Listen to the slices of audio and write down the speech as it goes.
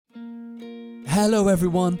Hello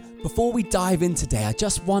everyone. Before we dive in today, I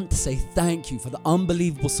just want to say thank you for the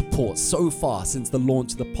unbelievable support so far since the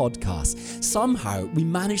launch of the podcast. Somehow, we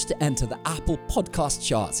managed to enter the Apple podcast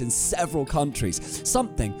charts in several countries,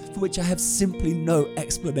 something for which I have simply no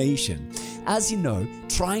explanation. As you know,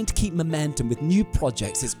 trying to keep momentum with new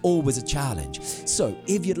projects is always a challenge. So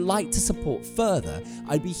if you'd like to support further,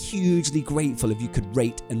 I'd be hugely grateful if you could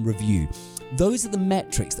rate and review. Those are the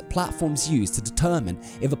metrics that platforms use to determine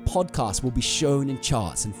if a podcast will be shown in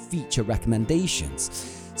charts and feature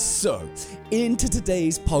recommendations. So, into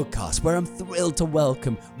today's podcast, where I'm thrilled to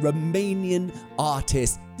welcome Romanian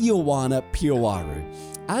artist Ioana Pioaru.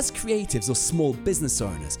 As creatives or small business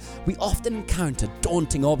owners, we often encounter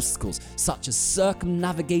daunting obstacles such as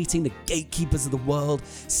circumnavigating the gatekeepers of the world,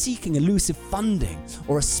 seeking elusive funding,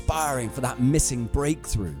 or aspiring for that missing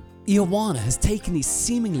breakthrough. Ioana has taken these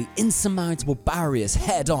seemingly insurmountable barriers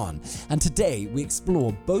head on, and today we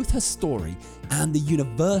explore both her story and the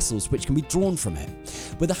universals which can be drawn from it.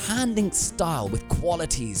 With a handling style with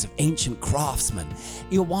qualities of ancient craftsmen,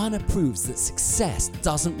 Ioana proves that success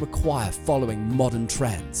doesn't require following modern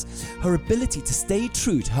trends. Her ability to stay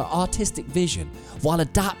true to her artistic vision while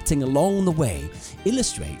adapting along the way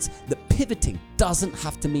illustrates that pivoting doesn't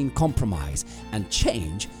have to mean compromise, and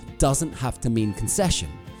change doesn't have to mean concession.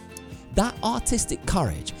 That artistic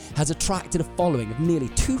courage has attracted a following of nearly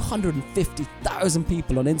 250,000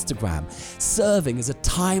 people on Instagram, serving as a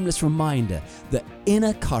timeless reminder that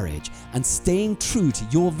inner courage and staying true to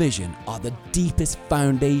your vision are the deepest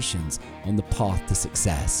foundations on the path to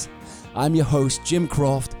success. I'm your host, Jim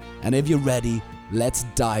Croft, and if you're ready, let's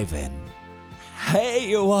dive in. Hey,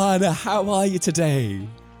 Ioana, how are you today?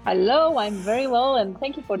 Hello, I'm very well, and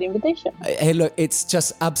thank you for the invitation. Hey, look, it's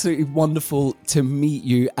just absolutely wonderful to meet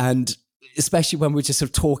you, and especially when we're just sort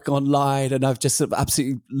of talking online, and I've just sort of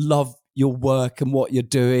absolutely loved your work and what you're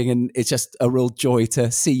doing, and it's just a real joy to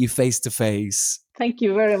see you face to face. Thank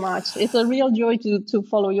you very much. It's a real joy to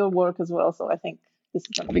follow your work as well, so I think this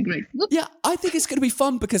is going to be great. Yeah, I think it's going to be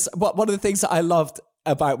fun because one of the things that I loved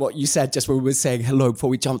about what you said just when we were saying hello before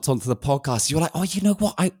we jumped onto the podcast, you were like, oh, you know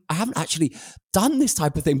what? I haven't actually done this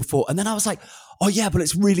type of thing before. And then I was like, oh yeah, but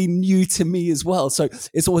it's really new to me as well. So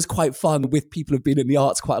it's always quite fun with people who've been in the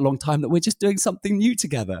arts quite a long time that we're just doing something new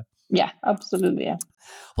together. Yeah, absolutely. Yeah.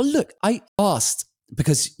 Well, look, I asked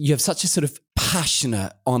because you have such a sort of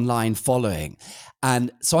passionate online following.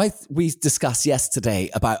 And so we discussed yesterday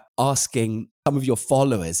about asking some of your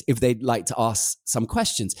followers if they'd like to ask some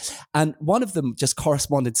questions. And one of them just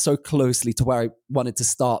corresponded so closely to where I wanted to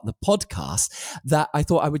start the podcast that I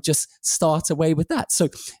thought I would just start away with that. So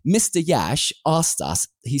Mr. Yash asked us,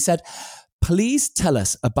 he said, please tell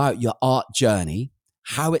us about your art journey,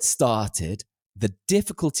 how it started, the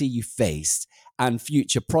difficulty you faced, and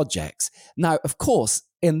future projects. Now, of course,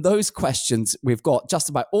 in those questions, we've got just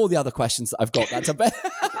about all the other questions that I've got. That's a bit.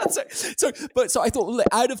 So I thought, look,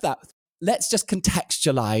 out of that, let's just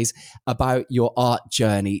contextualize about your art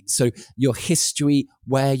journey. So your history,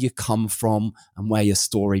 where you come from, and where your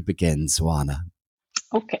story begins, Ioana.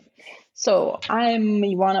 Okay. So I'm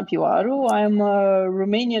Ioana Pioaru. I'm a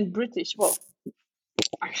Romanian British. Well,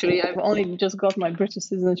 actually, I've only just got my British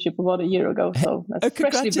citizenship about a year ago, so that's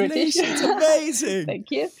freshly British. Amazing.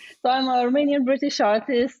 Thank you. So I'm a Romanian British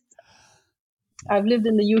artist. I've lived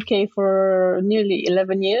in the UK for nearly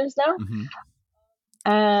 11 years now. Mm-hmm.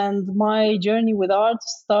 And my journey with art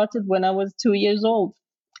started when I was 2 years old.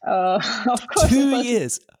 Of course. 2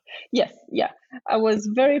 years? Yes, yeah. I was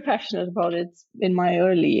very passionate about it in my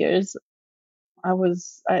early years.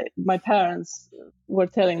 My parents were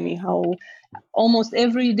telling me how almost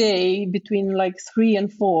every day between like 3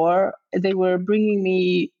 and 4, they were bringing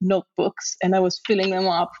me notebooks and I was filling them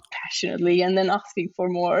up passionately and then asking for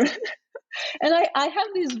more. And I have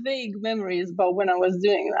these vague memories about when I was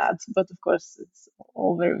doing that, but of course it's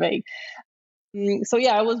all very vague. So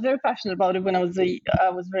yeah, I was very passionate about it when I was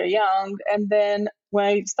very young, and then when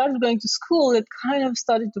I started going to school, it kind of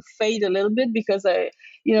started to fade a little bit because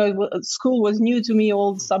school was new to me.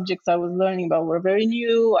 All the subjects I was learning about were very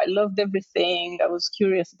new. I loved everything. I was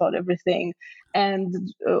curious about everything, and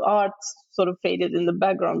art sort of faded in the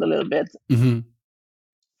background a little bit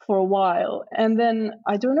for a while. And then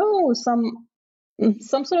I don't know, some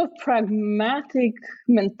sort of pragmatic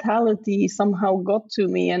mentality somehow got to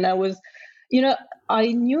me, and I was. I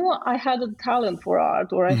knew I had a talent for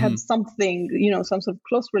art, or I had something, some sort of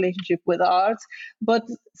close relationship with art, but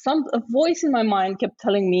a voice in my mind kept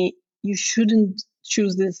telling me, you shouldn't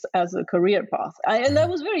choose this as a career path. And I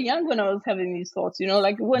was very young when I was having these thoughts,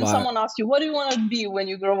 like when someone asks you, what do you want to be when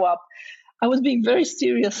you grow up? I was being very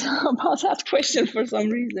serious about that question for some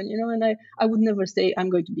reason, and I would never say I'm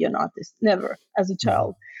going to be an artist, never, as a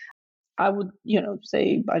child. I would,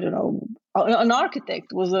 say, I don't know, an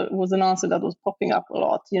architect was an answer that was popping up a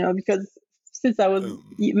lot, because since I was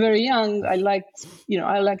very young, I liked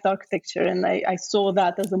architecture, and I saw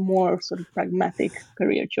that as a more sort of pragmatic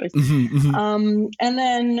career choice. And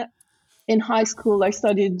then in high school, I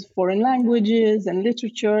studied foreign languages and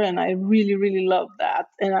literature, and I really, really loved that.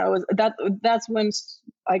 And that's when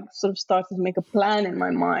I sort of started to make a plan in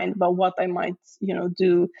my mind about what I might,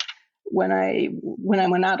 do when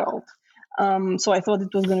I'm an adult. So I thought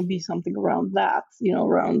it was going to be something around that,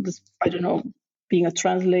 around this, I don't know, being a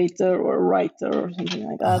translator or a writer or something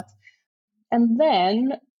like that. And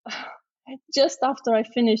then just after I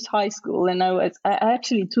finished high school, and I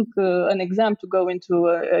actually took an exam to go into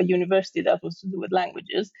a university that was to do with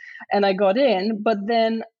languages, and I got in. But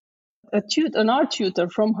then an art tutor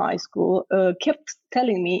from high school kept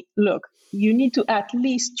telling me, "Look, you need to at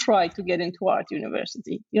least try to get into art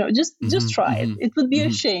university. Just try it. It would be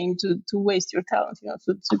a shame to waste your talent,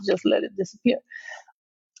 to just let it disappear."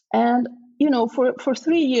 And for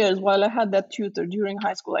 3 years while I had that tutor during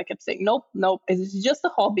high school, I kept saying, nope, it's just a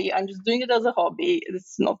hobby. I'm just doing it as a hobby.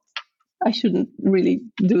 It's not. I shouldn't really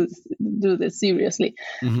do this seriously.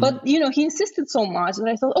 But he insisted so much that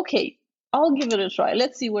I thought, okay, I'll give it a try.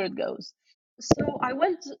 Let's see where it goes. So I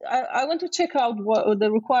went to check out what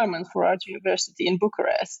the requirements for art university in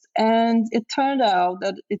Bucharest, and it turned out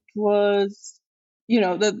that it was,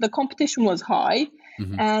 the competition was high,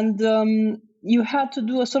 and you had to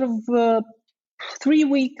do a sort of 3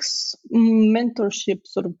 weeks mentorship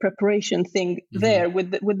sort of preparation thing there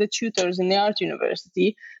with the tutors in the art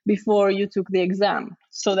university before you took the exam,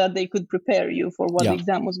 so that they could prepare you for what the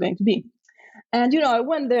exam was going to be. And, I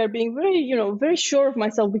went there being very, very sure of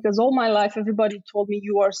myself, because all my life, everybody told me,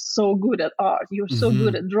 you are so good at art. You're so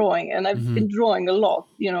good at drawing. And I've been drawing a lot,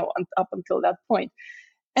 up until that point.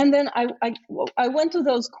 And then I went to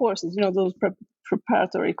those courses, those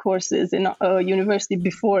preparatory courses in university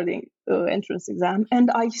before the entrance exam. And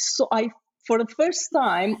for the first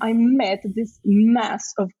time, I met this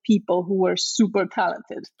mass of people who were super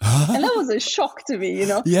talented. And that was a shock to me,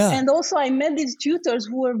 Yeah. And also I met these tutors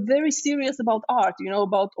who were very serious about art,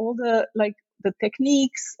 about all the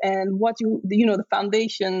techniques and what the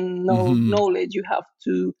foundational knowledge you have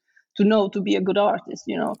to know to be a good artist,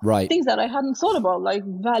 Right. Things that I hadn't thought about, like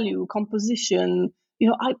value, composition,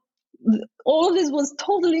 all of this was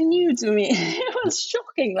totally new to me. It was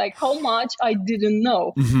shocking, like how much I didn't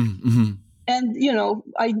know. And,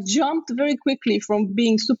 I jumped very quickly from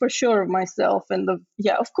being super sure of myself and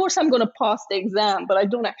of course I'm going to pass the exam, but I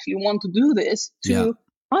don't actually want to do this, to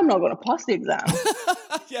I'm not going to pass the exam.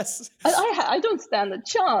 Yes. I don't stand a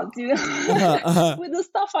chance, with the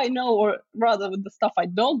stuff I know, or rather with the stuff I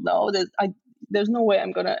don't know, there's no way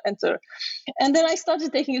I'm going to enter. And then I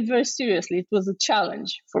started taking it very seriously. It was a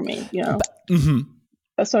challenge for me,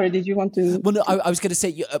 Sorry, did you want to? Well, no, I was going to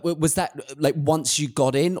say, was that like once you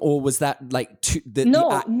got in, or was that like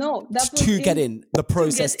no, that was get in, the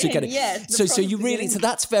process to get in? Yes. So you really, so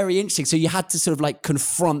that's very interesting. So you had to sort of like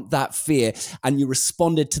confront that fear, and you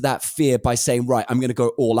responded to that fear by saying, right, I'm going to go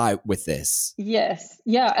all out with this. Yes.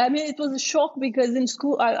 Yeah. I mean, it was a shock, because in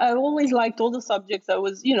school, I always liked all the subjects. I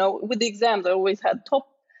was, with the exams, I always had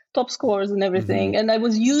top scores and everything. And I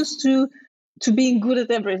was used to being good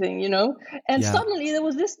at everything, and suddenly there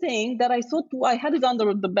was this thing that I thought I had it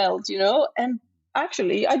under the belt, and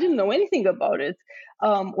actually I didn't know anything about it.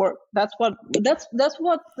 Or that's what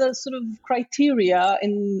the sort of criteria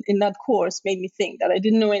in that course made me think, that I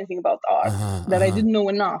didn't know anything about art, that I didn't know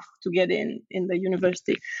enough to get in the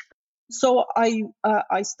university. So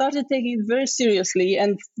I started taking it very seriously,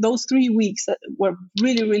 and those 3 weeks were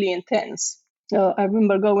really, really intense. I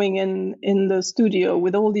remember going in the studio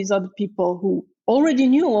with all these other people who already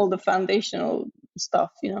knew all the foundational stuff,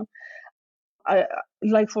 I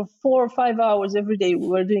like for 4 or 5 hours every day we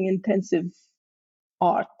were doing intensive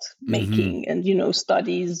art making and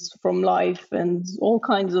studies from life and all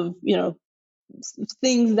kinds of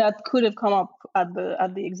things that could have come up at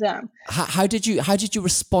the exam. How did you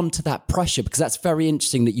respond to that pressure? Because that's very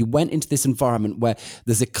interesting that you went into this environment where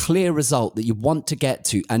there's a clear result that you want to get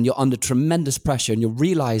to, and you're under tremendous pressure, and you're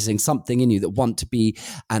realizing something in you that want to be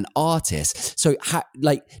an artist. So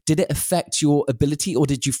did it affect your ability, or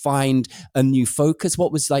did you find a new focus?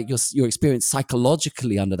 What was like your experience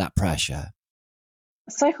psychologically under that pressure?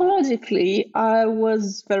 Psychologically, I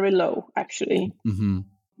was very low, actually.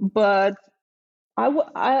 But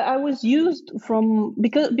I was used from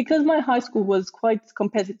because my high school was quite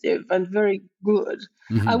competitive and very good.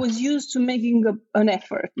 I was used to making an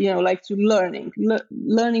effort, like to learning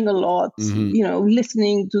a lot,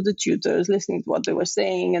 listening to the tutors, listening to what they were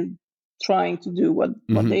saying, and trying to do what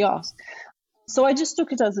they asked. So I just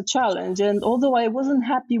took it as a challenge, and although I wasn't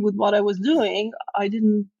happy with what I was doing, I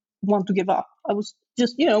didn't want to give up. I was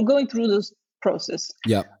just going through this process.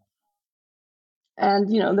 Yeah. And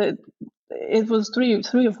it was 3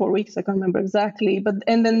 or 4 weeks, I can't remember exactly,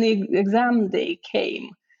 and then the exam day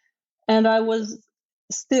came, and I was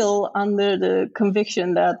still under the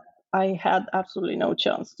conviction that I had absolutely no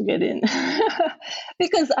chance to get in.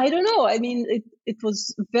 Because I don't know, I mean, it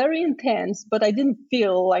was very intense, but I didn't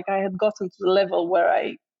feel like I had gotten to the level where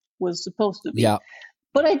I was supposed to be. Yeah.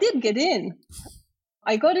 But I did get in.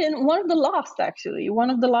 I got in, one of the last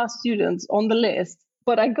students on the list,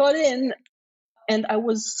 but I got in. And I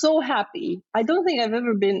was so happy. I don't think I've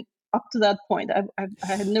ever been up to that point. I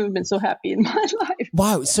had never been so happy in my life.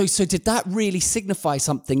 Wow. So did that really signify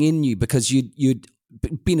something in you, because you'd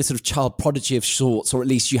been a sort of child prodigy of sorts, or at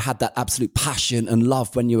least you had that absolute passion and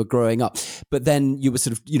love when you were growing up, but then you were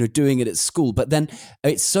sort of, doing it at school. But then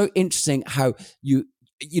it's so interesting how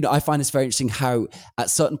I find it's very interesting how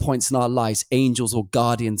at certain points in our lives, angels or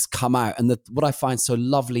guardians come out. And what I find so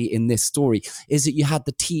lovely in this story is that you had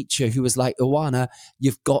the teacher who was like, Ioana,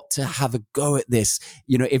 you've got to have a go at this,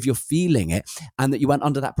 if you're feeling it, and that you went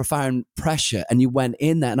under that profound pressure and you went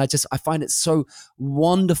in there. And I find it so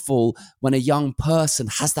wonderful when a young person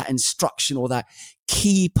has that instruction or that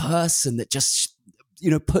key person that just,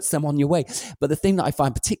 puts them on your way. But the thing that I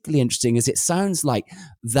find particularly interesting is it sounds like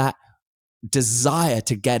that desire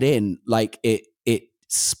to get in, like it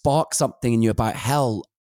sparks something in you about, hell,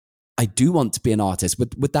 I do want to be an artist.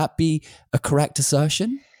 Would that be a correct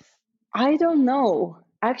assertion? I don't know.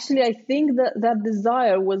 Actually, I think that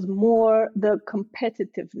desire was more the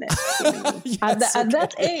competitiveness in me. Yes, At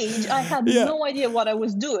that age, I had no idea what I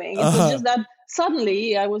was doing. It was just that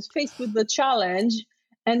suddenly I was faced with the challenge,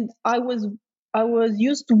 and I was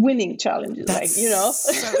used to winning challenges. That's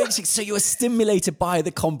so interesting. So you were stimulated by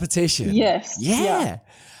the competition. Yes. Yeah.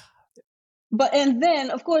 And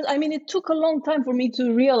then, of course, I mean, it took a long time for me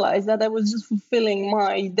to realize that I was just fulfilling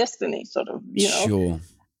my destiny, sort of, Sure.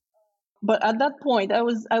 But at that point, I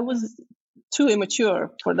was too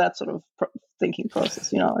immature for that sort of thinking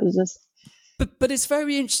process. It's just. But it's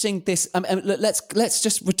very interesting. This let's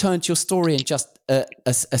just return to your story in just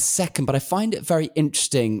a second. But I find it very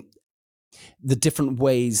interesting, the different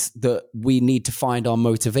ways that we need to find our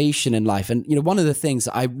motivation in life. And, one of the things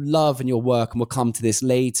that I love in your work, and we'll come to this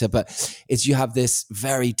later, but is you have this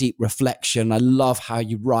very deep reflection. I love how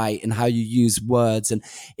you write and how you use words, and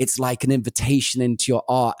it's like an invitation into your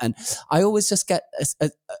art. And I always just get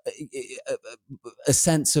a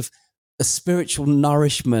sense of a spiritual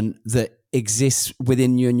nourishment that exists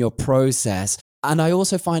within you in your process. And I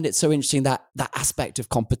also find it so interesting that aspect of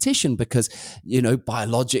competition, because,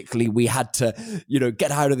 biologically we had to, get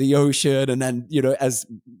out of the ocean and then, as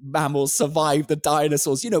mammals survive the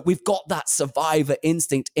dinosaurs, we've got that survivor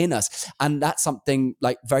instinct in us. And that's something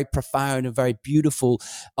like very profound and very beautiful,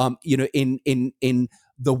 in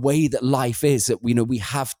the way that life is, that, we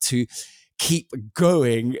have to keep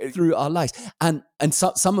going through our lives. And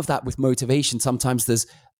so, some of that with motivation, sometimes there's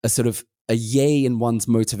a sort of a yay in one's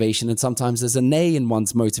motivation, and sometimes there's a nay in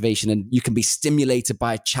one's motivation, and you can be stimulated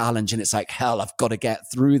by a challenge and it's like, hell, I've got to get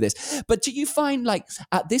through this. But do you find, like,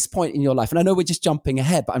 at this point in your life, and I know we're just jumping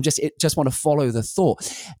ahead, but just want to follow the thought,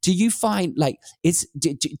 do you find like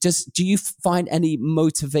do you find any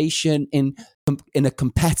motivation in a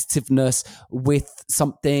competitiveness with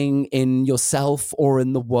something in yourself or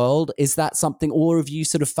in the world? Is that something, or have you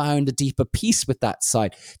sort of found a deeper peace with that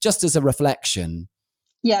side, just as a reflection?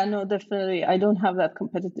 Yeah, no, definitely. I don't have that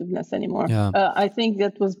competitiveness anymore. Yeah. I think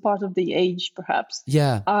that was part of the age, perhaps.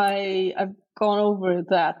 Yeah. I've gone over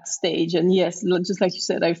that stage. And yes, just like you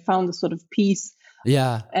said, I found a sort of peace.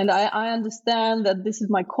 Yeah. And I understand that this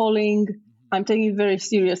is my calling. I'm taking it very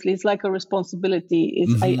seriously. It's like a responsibility.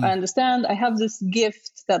 I understand I have this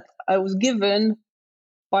gift that I was given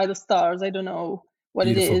by the stars. I don't know what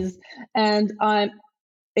Beautiful. it is. And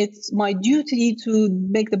it's my duty to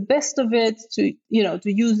make the best of it, to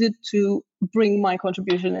use it to bring my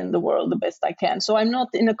contribution in the world the best I can. So I'm not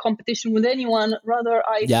in a competition with anyone. Rather,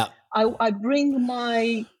 I bring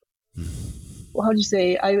my, how do you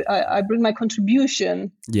say, I bring my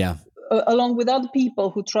contribution along with other people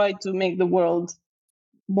who try to make the world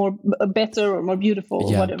more better or more beautiful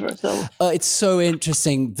or whatever. So it's so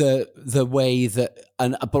interesting the way that,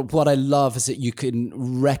 but what I love is that you can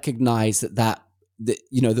recognize that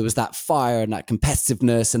there was that fire and that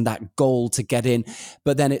competitiveness and that goal to get in.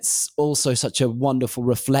 But then it's also such a wonderful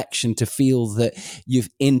reflection to feel that you've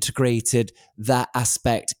integrated that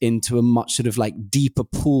aspect into a much sort of like deeper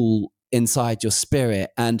pool inside your spirit.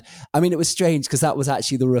 And I mean, it was strange because that was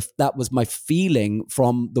actually that was my feeling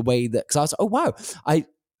from the way that, because I was, oh wow,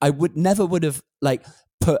 I would have like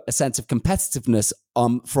put a sense of competitiveness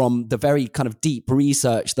from the very kind of deep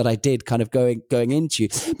research that I did kind of going into.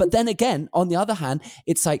 But then again, on the other hand,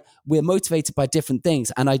 it's like we're motivated by different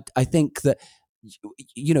things. And I think that,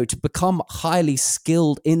 to become highly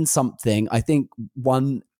skilled in something, I think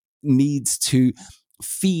one needs to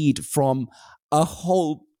feed from a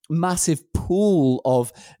whole massive pool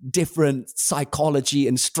of different psychology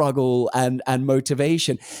and struggle and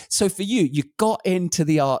motivation. So for you got into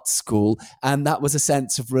the art school and that was a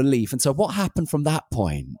sense of relief. And so what happened from that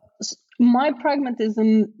point? My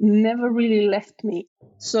pragmatism never really left me.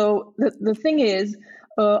 So the thing is,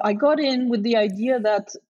 I got in with the idea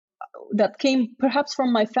that came perhaps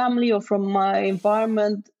from my family or from my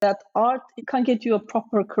environment, that art can't get you a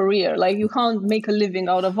proper career. Like you can't make a living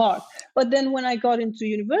out of art. But then when I got into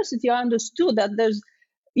university, I understood that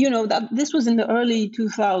that this was in the early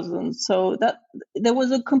 2000s. So that there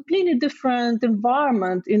was a completely different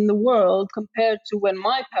environment in the world compared to when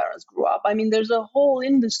my parents grew up. I mean, there's a whole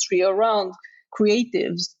industry around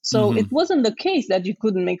creatives. So it wasn't the case that you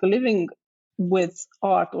couldn't make a living with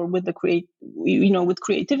art or with with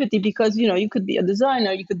creativity, because you could be a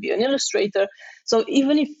designer, you could be an illustrator. So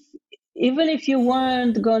even if you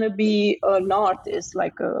weren't going to be an artist,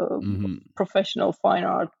 like a professional fine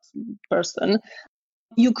art person,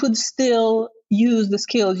 you could still use the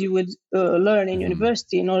skills you would learn in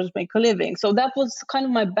university in order to make a living. So that was kind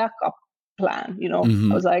of my backup plan.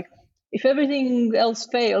 I was like, if everything else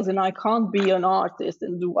fails and I can't be an artist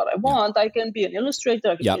and do what I want, I can be an illustrator,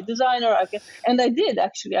 I can be a designer, and I did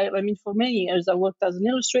actually. I mean, for many years I worked as an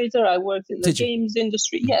illustrator. I worked in the games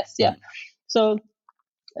industry. Yes, yeah. So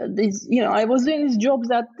I was doing these jobs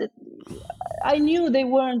that I knew they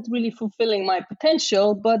weren't really fulfilling my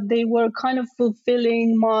potential, but they were kind of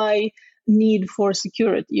fulfilling my need for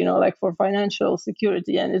security, like for financial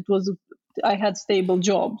security. And I had stable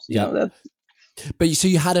jobs, that. But so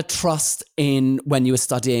you had a trust in, when you were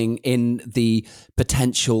studying, in the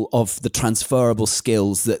potential of the transferable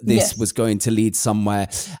skills that this was going to lead somewhere.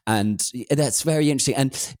 And that's very interesting.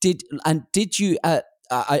 And did you,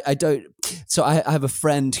 I don't, so I have a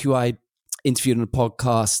friend who I interviewed on a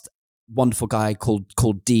podcast, wonderful guy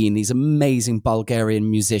called Dean. He's an amazing Bulgarian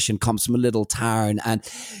musician, comes from a little town. And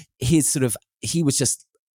he was just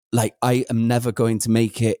like, I am never going to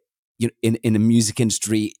make it in a music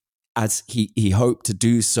industry as he hoped to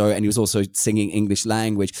do so. And he was also singing English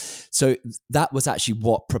language. So that was actually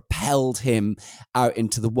what propelled him out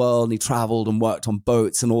into the world. And he traveled and worked on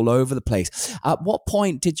boats and all over the place. At what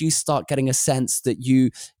point did you start getting a sense that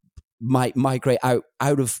you might migrate out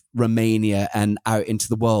of Romania and out into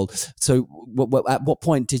the world? So at what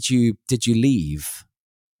point did you leave?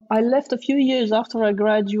 I left a few years after I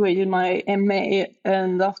graduated my MA,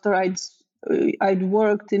 and after I'd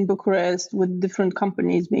worked in Bucharest with different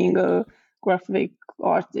companies, being a graphic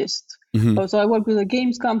artist. So I worked with a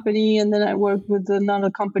games company, and then I worked with another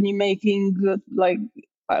company making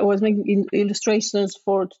I was making illustrations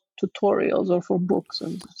for tutorials or for books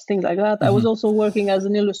and things like that. I was also working as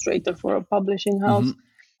an illustrator for a publishing house.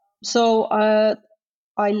 So I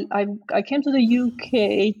came to the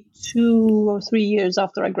UK 2 or 3 years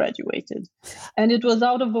after I graduated, and it was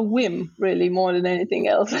out of a whim, really, more than anything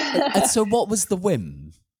else. And so what was the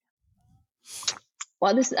whim?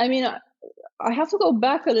 Well, I have to go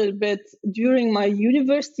back a little bit during my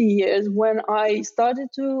university years when I started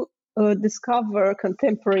to discover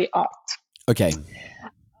contemporary art. Okay.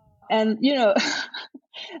 And,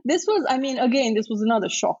 this was another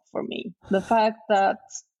shock for me. The fact that,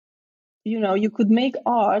 you could make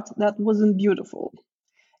art that wasn't beautiful.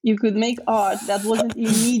 You could make art that wasn't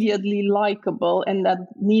immediately likable and that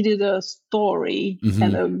needed a story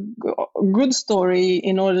and a good story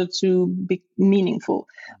in order to be meaningful.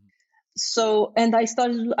 So, and I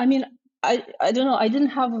started, I don't know, I didn't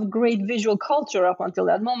have a great visual culture up until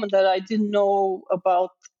that moment, that I didn't know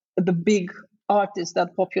about the big artists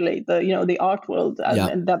that populate the art world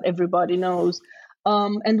and that everybody knows.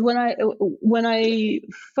 And when I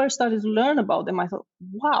first started to learn about them, I thought,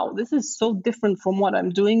 wow, this is so different from what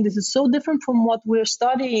I'm doing. This is so different from what we're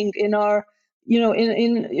studying in our,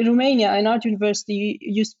 in Romania, in art university.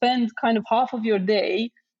 You spend kind of half of your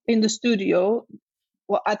day in the studio.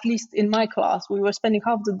 Well, at least in my class, we were spending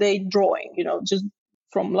half the day drawing, just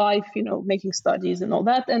from life, making studies and all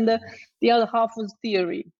that. And the other half was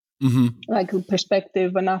theory. like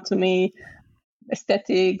perspective, anatomy,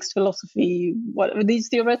 aesthetics, philosophy, these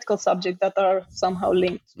theoretical subjects that are somehow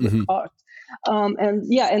linked with art.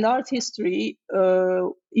 And art history,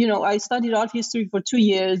 I studied art history for 2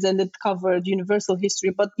 years, and it covered universal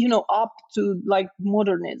history, but, up to like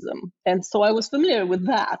modernism. And so I was familiar with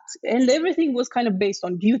that, and everything was kind of based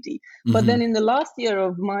on beauty. But then in the last year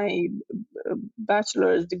of my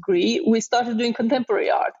bachelor's degree, we started doing contemporary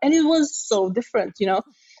art, and it was so different,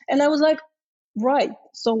 and I was like, right.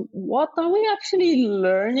 So what are we actually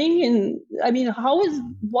learning how is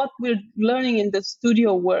what we're learning in the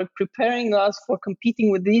studio work preparing us for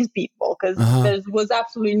competing with these people? Because there was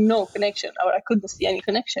absolutely no connection, or I couldn't see any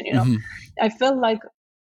connection, I felt like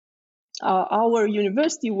our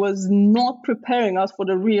university was not preparing us for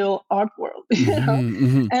the real art world,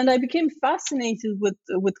 And I became fascinated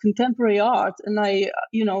with contemporary art, and I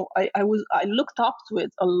looked up to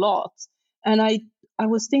it a lot, and I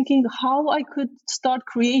was thinking how I could start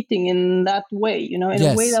creating in that way, in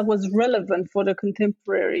a way that was relevant for the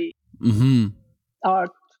contemporary art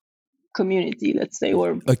community, let's say,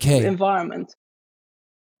 or environment.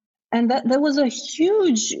 And that there was a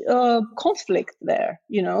huge conflict there,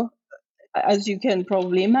 as you can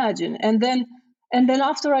probably imagine. And then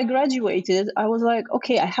after I graduated, I was like,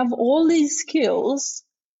 okay, I have all these skills.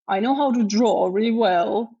 I know how to draw really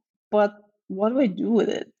well, but what do I do with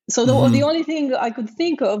it? So the only thing I could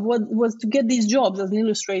think of was to get these jobs as an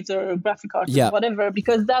illustrator, graphic artist, whatever,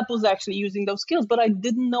 because that was actually using those skills. But I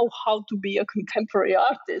didn't know how to be a contemporary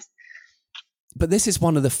artist. But this is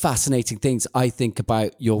one of the fascinating things I think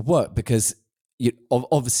about your work, because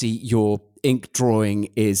obviously your ink drawing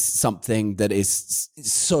is something that is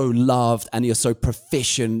so loved, and you're so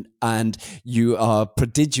proficient, and you are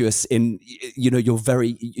prodigious in,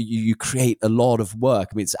 you create a lot of work.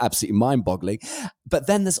 I mean, it's absolutely mind-boggling. But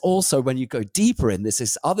then there's also, when you go deeper in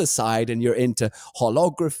this other side, and you're into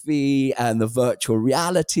holography and the virtual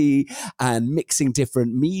reality and mixing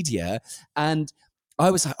different media. And I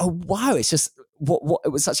was like, oh, wow, it's just what it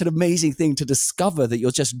was such an amazing thing to discover, that you're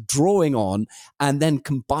just drawing on and then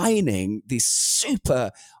combining these super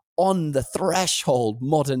on the threshold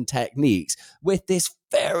modern techniques with this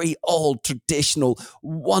very old, traditional,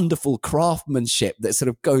 wonderful craftsmanship that sort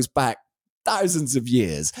of goes back thousands of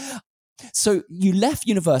years. So you left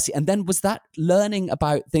university, and then was that learning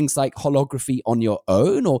about things like holography on your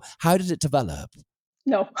own, or how did it develop?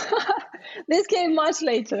 No, this came much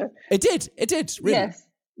later. It did, really. Yes.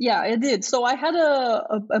 Yeah, it did. So I had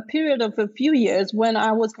a period of a few years when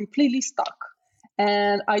I was completely stuck,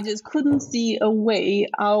 and I just couldn't see a way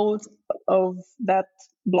out of that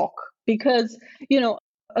block, because,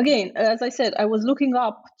 again, as I said, I was looking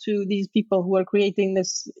up to these people who were creating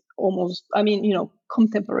this almost,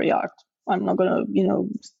 contemporary art. I'm not going to,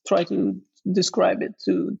 try to describe it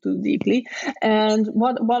too deeply. And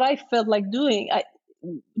what I felt like doing,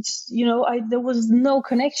 there was no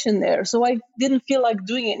connection there, so I didn't feel like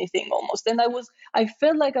doing anything almost, and I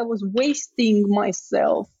felt like I was wasting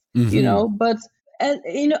myself, but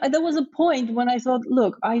there was a point when I thought,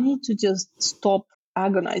 look, I need to just stop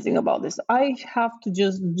agonizing about this. I have to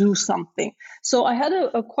just do something. So I had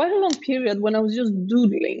a quite a long period when I was just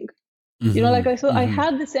doodling. I thought I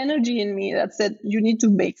had this energy in me that said, you need to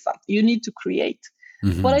make something, you need to create,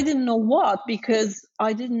 but I didn't know what, because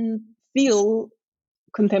I didn't feel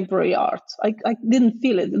contemporary art. I didn't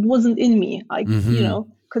feel it. It wasn't in me.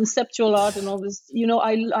 Conceptual art and all this,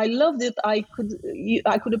 I loved it. I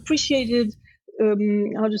could appreciate it,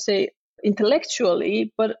 how to say,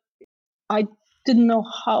 intellectually, but I didn't know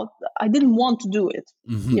how. I didn't want to do it.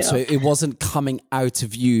 So it wasn't coming out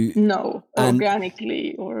of you. No,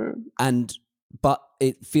 organically but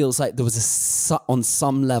it feels like there was on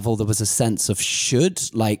some level, there was a sense of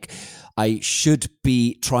like I should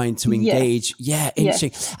be trying to engage. Yeah,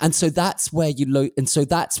 interesting. Yes. And so that's where and so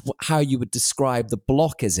that's how you would describe the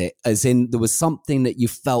block, is it? As in, there was something that you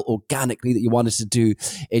felt organically that you wanted to do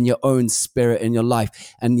in your own spirit in your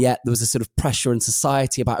life, and yet there was a sort of pressure in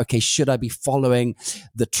society about, okay, should I be following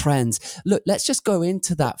the trends? Look, let's just go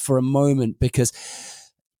into that for a moment, because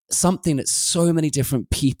something that so many different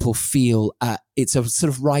people feel, it's a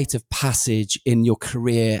sort of rite of passage in your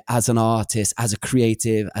career as an artist, as a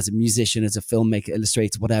creative, as a musician, as a filmmaker,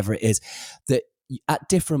 illustrator, whatever it is, that at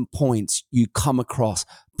different points you come across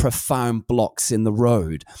profound blocks in the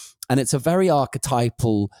road. And it's a very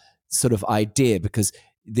archetypal sort of idea, because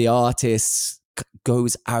the artists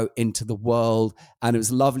goes out into the world. And it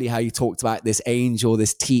was lovely how you talked about this angel,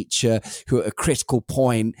 this teacher who at a critical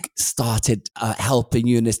point started helping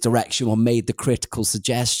you in this direction or made the critical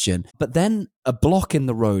suggestion. But then a block in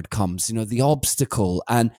the road comes, the obstacle,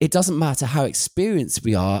 and it doesn't matter how experienced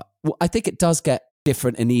we are. Well, I think it does get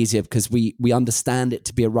different and easier because we understand it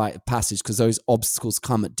to be a rite of passage because those obstacles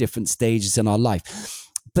come at different stages in our life.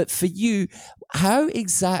 But for you, how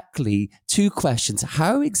exactly, two questions,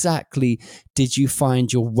 how exactly did you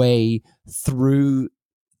find your way through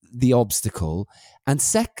the obstacle? And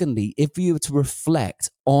secondly, if you were to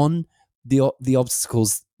reflect on the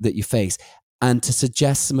obstacles that you face and to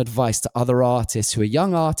suggest some advice to other artists who are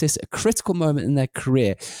young artists at a critical moment in their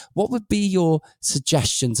career, what would be your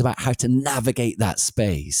suggestions about how to navigate that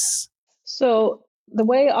space? So the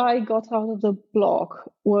way I got out of the block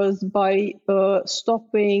was by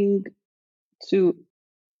stopping to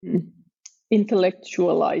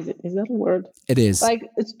intellectualize it. Is that a word? It is. Like,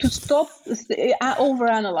 it's to stop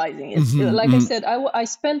overanalyzing it. Mm-hmm, I said, I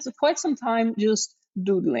spent quite some time just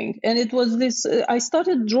doodling, and it was this. I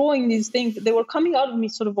started drawing these things. They were coming out of me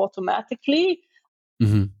sort of automatically,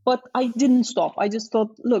 but I didn't stop. I just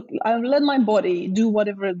thought, look, I'll let my body do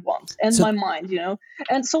whatever it wants, and my mind,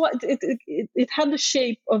 And so it had the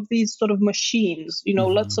shape of these sort of machines,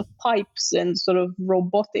 lots of pipes and sort of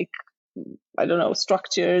robotic, I don't know,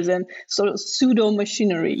 structures and sort of pseudo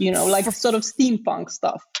machinery, like sort of steampunk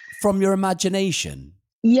stuff. From your imagination?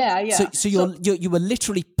 Yeah. So you were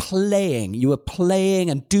literally playing. You were playing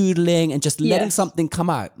and doodling and just letting something come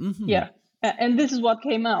out. Mm-hmm. Yeah, and this is what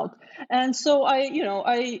came out. And so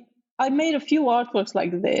I made a few artworks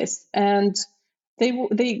like this, and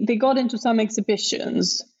they got into some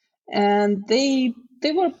exhibitions, and they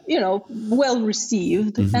were well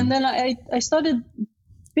received. And then I started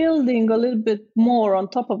building a little bit more on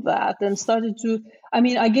top of that, and started to.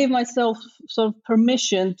 I gave myself sort of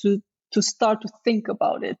permission to start to think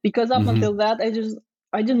about it, because up until that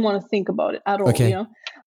I didn't want to think about it at all. Okay.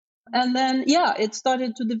 And then, it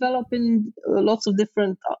started to develop in lots of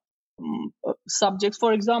different subjects.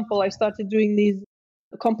 For example, I started doing these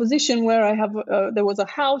composition where I have there was a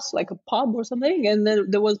house, like a pub or something, and then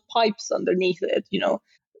there was pipes underneath it.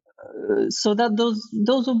 So that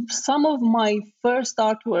those are some of my first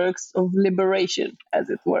artworks of liberation, as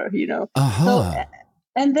it were. So,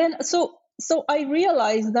 and then so I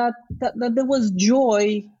realized that there was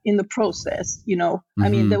joy in the process.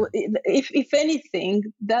 If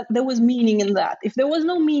anything, that there was meaning in that. If there was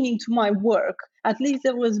no meaning to my work, at least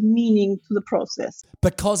there was meaning to the process.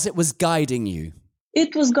 Because it was guiding you.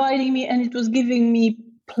 It was guiding me, and it was giving me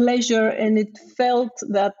pleasure, and it felt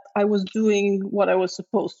that I was doing what I was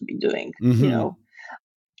supposed to be doing.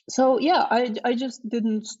 So I just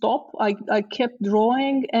didn't stop. I kept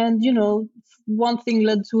drawing, and one thing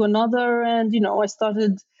led to another, and I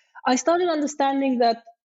started understanding that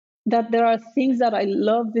there are things that I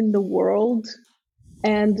love in the world,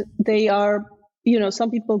 and they are,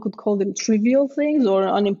 some people could call them trivial things or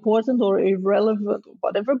unimportant or irrelevant or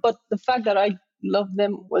whatever, but the fact that I love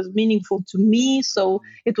them was meaningful to me, so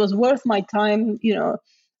it was worth my time,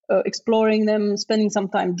 exploring them, spending some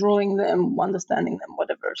time drawing them, understanding them,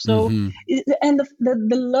 whatever. So, and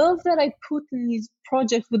the love that I put in these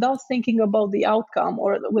projects without thinking about the outcome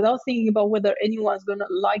or without thinking about whether anyone's going to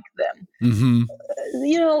like them,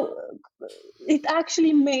 it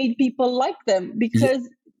actually made people like them, because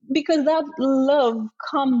that love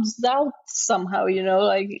comes out somehow,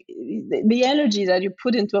 like the energy that you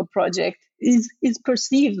put into a project is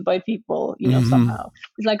perceived by people, somehow.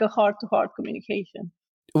 It's like a heart-to-heart communication.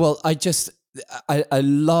 Well, I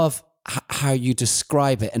love how you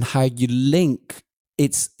describe it and how you link.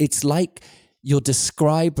 It's like you're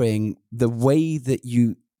describing the way that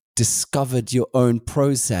you discovered your own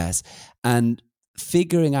process and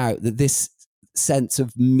figuring out that this sense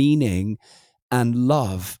of meaning and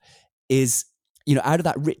love is, out of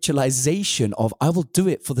that ritualization of I will do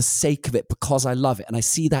it for the sake of it because I love it. And I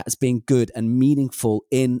see that as being good and meaningful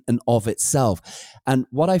in and of itself. And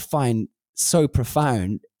what I find so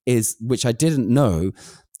profound is, which I didn't know,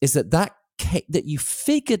 is that you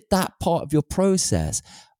figured that part of your process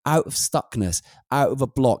out of stuckness, out of a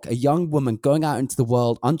block, a young woman going out into the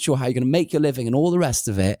world, unsure how you're going to make your living and all the rest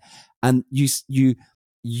of it. And you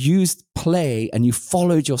used play and you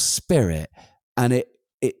followed your spirit, and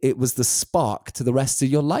it was the spark to the rest of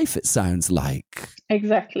your life, it sounds like.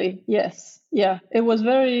 Exactly. Yes. Yeah. It was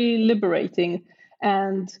very liberating.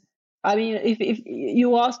 And if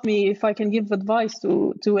you asked me if I can give advice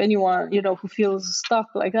to anyone, who feels stuck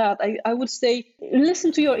like that, I would say,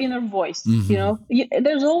 listen to your inner voice.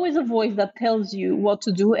 There's always a voice that tells you what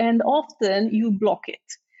to do, and often you block it.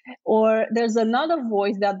 Or there's another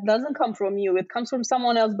voice that doesn't come from you, it comes from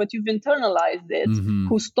someone else, but you've internalized it,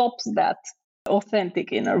 who stops that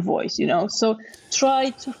authentic inner voice, So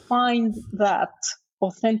try to find that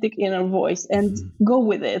authentic inner voice and go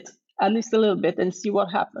with it at least a little bit and see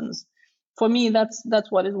what happens. For me, that's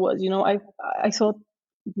what it was. I thought,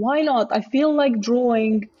 why not? I feel like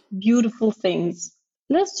drawing beautiful things.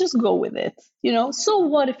 Let's just go with it. So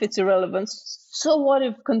what if it's irrelevant? So what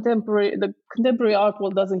if the contemporary art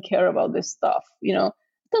world doesn't care about this stuff? It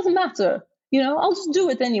doesn't matter. I'll just do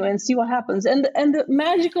it anyway and see what happens. And the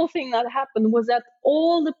magical thing that happened was that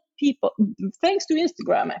all the people, thanks to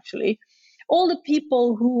Instagram actually, all the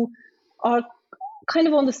people who are kind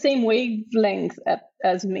of on the same wavelength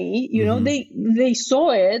as me, they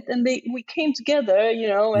saw it and we came together,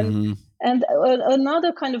 and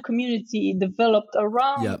another kind of community developed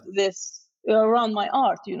around this, around my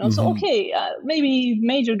art, So okay, maybe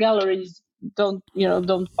major galleries don't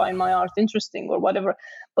find my art interesting or whatever,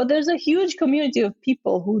 but there's a huge community of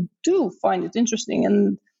people who do find it interesting,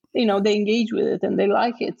 and they engage with it and they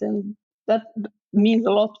like it, and that means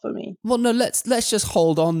a lot for me. Well, no, let's just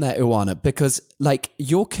hold on there, Ioana, because like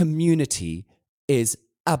your community is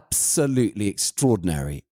absolutely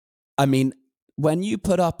extraordinary. I mean, when you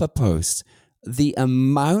put up a post, the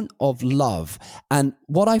amount of love, and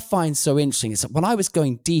what I find so interesting is that when I was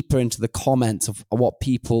going deeper into the comments of what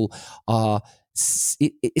people are,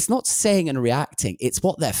 it's not saying and reacting, it's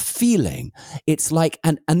what they're feeling. It's like,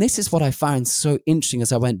 and this is what I found so interesting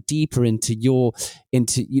as I went deeper into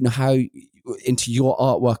how into your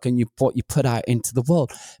artwork and what you put out into the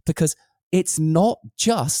world, because it's not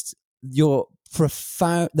just the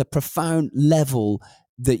profound level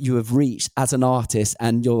that you have reached as an artist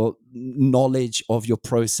and your knowledge of your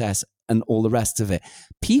process and all the rest of it.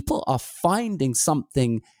 People are finding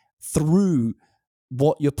something through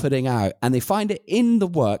what you're putting out, and they find it in the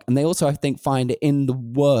work, and they also, I think, find it in the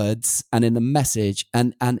words and in the message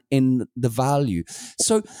and in the value.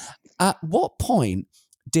 So at what point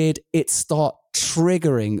did it start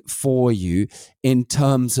triggering for you in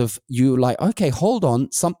terms of you like, okay, hold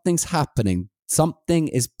on, something's happening.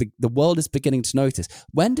 The world is beginning to notice.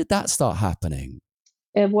 When did that start happening?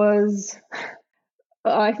 It was,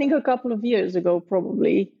 I think, a couple of years ago,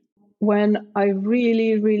 probably, when I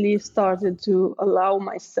really, really started to allow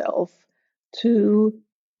myself to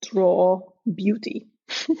draw beauty.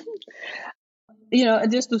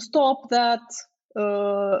 Just to stop that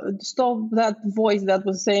voice that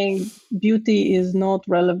was saying beauty is not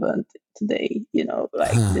relevant today,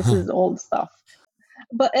 this is old stuff.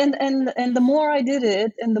 But and the more I did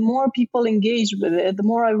it and the more people engaged with it, the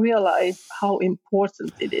more I realized how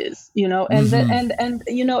important it is,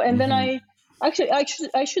 and then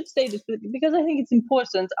I should say this because I think it's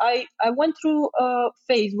important. I went through a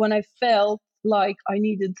phase when I felt like I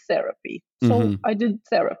needed therapy. So I did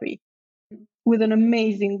therapy with an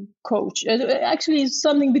amazing coach. Actually, it's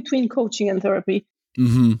something between coaching and therapy.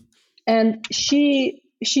 And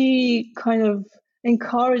she kind of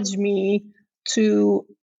encouraged me to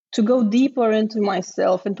go deeper into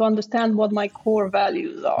myself and to understand what my core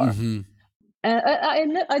values are. And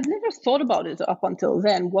I'd never thought about it up until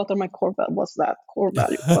then. What are my core values? What's that core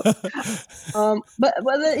value? But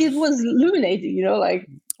it was illuminating,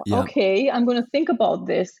 okay, I'm going to think about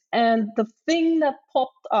this. And the thing that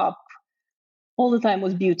popped up all the time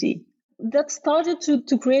was beauty. That started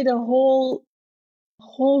to create a whole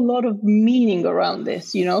lot of meaning around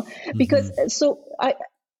this, because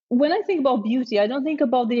when I think about beauty, I don't think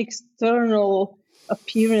about the external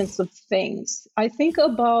appearance of things. I think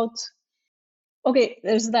about, okay,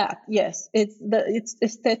 there's that. Yes, it's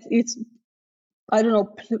aesthetic. It's, I don't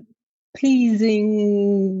know,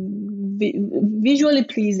 pleasing, visually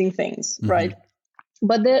pleasing things, right?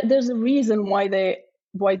 But there's a reason why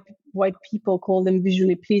people call them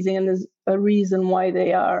visually pleasing, and there's a reason why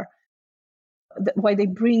they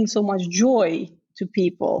bring so much joy to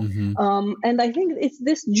people. And I think it's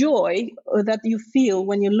this joy that you feel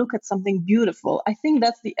when you look at something beautiful. I think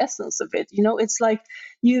that's the essence of it. It's like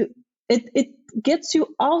it gets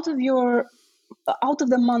you out of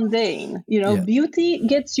the mundane. Beauty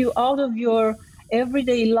gets you out of your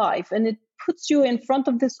everyday life, and it puts you in front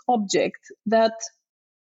of this object that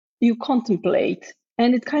you contemplate,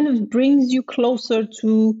 and it kind of brings you closer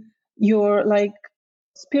to your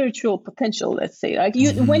spiritual potential, let's say.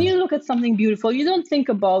 When you look at something beautiful, you don't think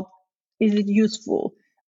about, is it useful?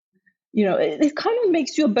 It kind of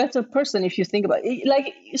makes you a better person if you think about it.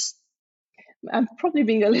 I'm probably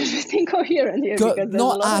being a little bit incoherent here because there's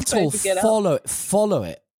not a lot at all. to get follow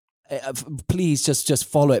it. Please just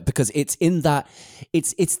follow it, because it's in that.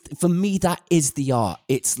 It's for me, that is the art.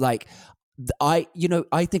 It's like I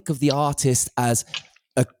think of the artist as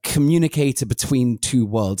a communicator between two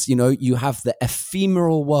worlds. You have the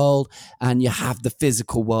ephemeral world and you have the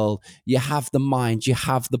physical world. You have the mind, you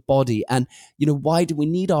have the body. And, why do we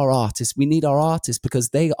need our artists? We need our artists because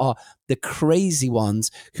they are the crazy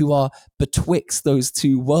ones who are betwixt those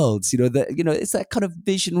two worlds. It's that kind of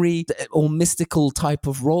visionary or mystical type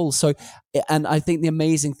of role. So, and I think the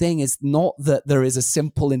amazing thing is not that there is a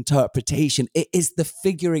simple interpretation. It is the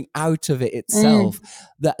figuring out of it itself.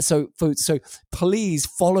 So please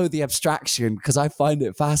follow the abstraction, because I find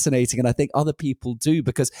it fascinating, and I think other people do,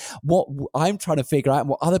 because what I'm trying to figure out and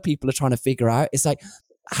what other people are trying to figure out is like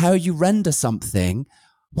how you render something.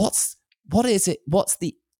 What is it? What's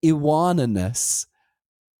the Ioana-ness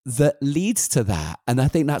that leads to that? And I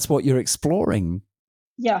think that's what you're exploring.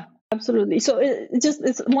 Yeah, absolutely. So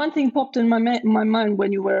it's one thing popped in my mind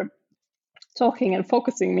when you were talking and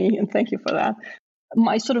focusing me, and thank you for that.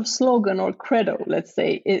 My sort of slogan or credo, let's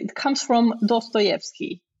say, it comes from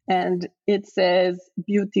Dostoevsky, and it says,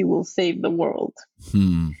 "Beauty will save the world."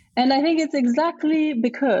 And I think it's exactly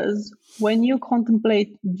because when you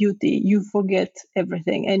contemplate beauty, you forget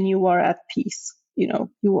everything and you are at peace.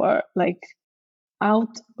 You are like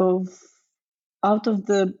out of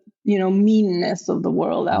the meanness of the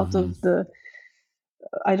world, out of the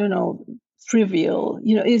trivial.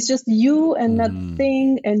 It's just you and that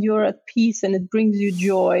thing, and you're at peace, and it brings you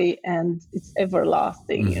joy, and it's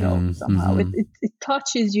everlasting. Somehow it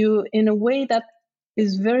touches you in a way that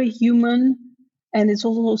is very human, and it's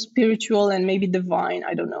also spiritual and maybe divine.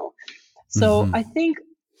 I don't know. So I think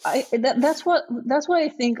that's why I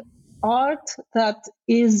think art that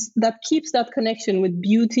keeps that connection with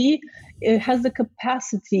beauty, it has the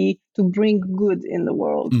capacity to bring good in the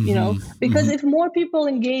world, because if more people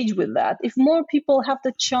engage with that, if more people have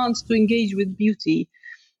the chance to engage with beauty,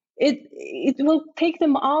 it will take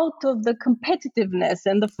them out of the competitiveness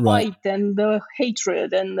and the fight and the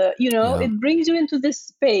hatred and it brings you into this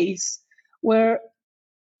space where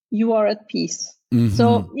you are at peace.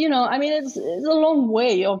 So, it's a long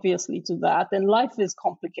way, obviously, to that. And life is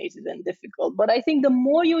complicated and difficult. But I think the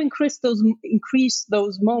more you increase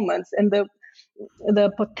those moments and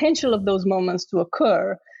the potential of those moments to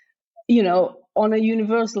occur, on a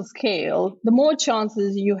universal scale, the more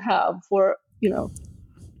chances you have for,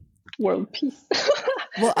 world peace.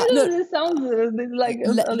 Well, I know this sounds like a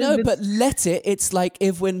little bit. But let it. It's like,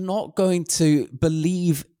 if we're not going to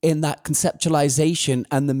believe in that conceptualization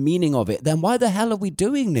and the meaning of it, then why the hell are we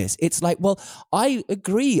doing this? It's like, well, I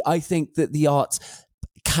agree. I think that the arts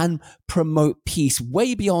can promote peace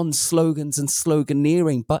way beyond slogans and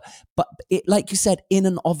sloganeering, but it, like you said, in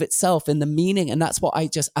and of itself, in the meaning. And that's what I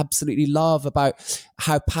just absolutely love about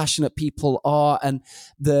how passionate people are, and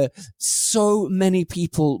so many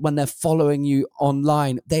people, when they're following you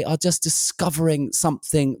online, they are just discovering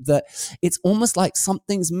something that it's almost like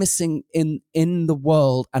something's missing in the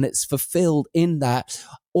world, and it's fulfilled in that,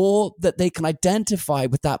 or that they can identify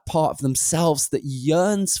with that part of themselves that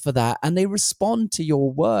yearns for that, and they respond to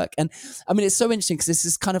your work. And I mean, it's so interesting because this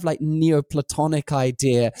is kind of like Neoplatonic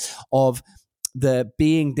idea of the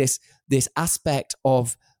being this aspect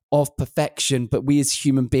of perfection, but we as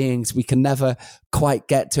human beings, we can never quite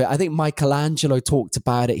get to it. I think Michelangelo talked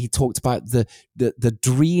about it. He talked about the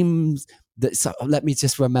dreams. So let me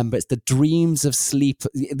just remember, it's the dreams of sleep.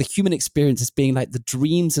 The human experience is being like the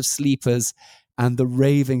dreams of sleepers and the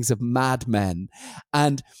ravings of madmen.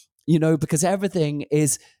 And, because everything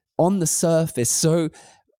is on the surface so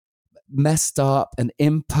messed up and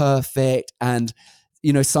imperfect. And,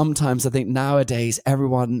 sometimes I think nowadays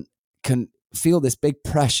everyone can feel this big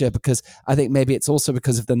pressure, because I think maybe it's also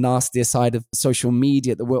because of the nastier side of social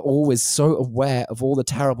media, that we're always so aware of all the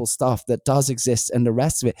terrible stuff that does exist and the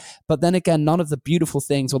rest of it. But then again, none of the beautiful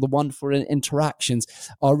things or the wonderful interactions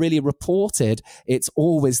are really reported. It's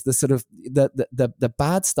always the sort of the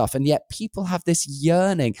bad stuff. And yet people have this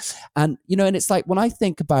yearning. And, and it's like, when I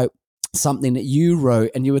think about something that you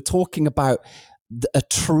wrote, and you were talking about a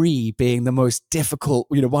tree being the most difficult,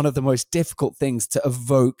 one of the most difficult things to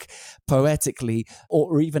evoke poetically,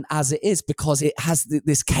 or even as it is, because it has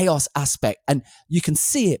this chaos aspect, and you can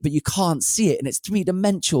see it, but you can't see it, and it's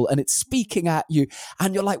three-dimensional, and it's speaking at you,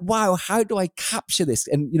 and you're like, wow, how do I capture this?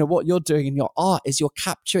 And what you're doing in your art is you're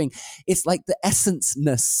capturing, it's like the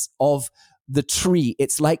essence-ness of the tree.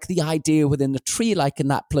 It's like the idea within the tree, like in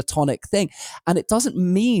that Platonic thing. And it doesn't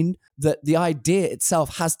mean that the idea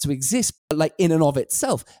itself has to exist, like in and of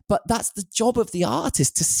itself. But that's the job of the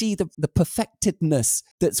artist, to see the perfectedness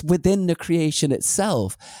that's within the creation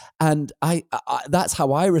itself. And I that's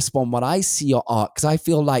how I respond when I see your art, because I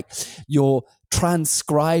feel like you're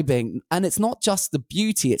transcribing. And it's not just the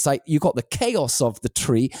beauty. It's like you've got the chaos of the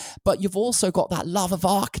tree, but you've also got that love of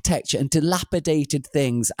architecture and dilapidated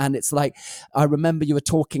things. And it's like, I remember you were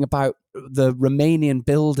talking about the Romanian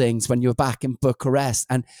buildings when you were back in Bucharest,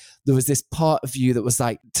 and there was this part of you that was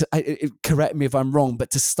like, correct me if I'm wrong,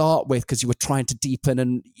 but to start with, because you were trying to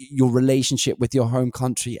deepen your relationship with your home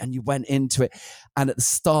country, and you went into it, and at the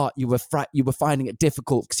start you were finding it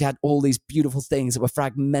difficult because you had all these beautiful things that were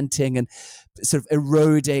fragmenting and sort of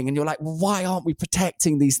eroding, and you're like, well, why aren't we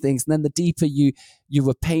protecting these things? And then the deeper you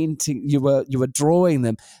were painting, you were drawing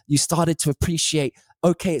them, you started to appreciate,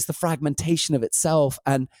 okay, it's the fragmentation of itself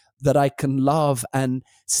and that I can love and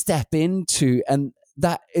step into. And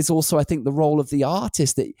that is also, I think, the role of the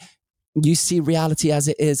artist, that you see reality as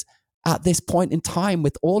it is at this point in time,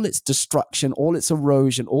 with all its destruction, all its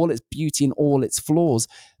erosion, all its beauty and all its flaws,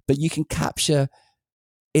 but you can capture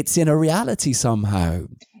its inner reality somehow.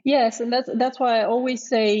 Yes, and that's why I always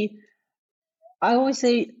say,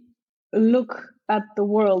 look at the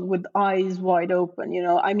world with eyes wide open.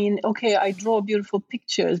 I mean, okay, I draw beautiful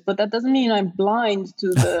pictures, but that doesn't mean I'm blind to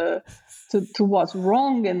the to what's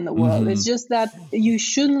wrong in the world. It's just that you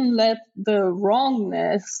shouldn't let the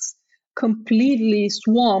wrongness completely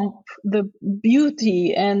swamp the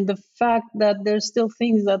beauty and the fact that there's still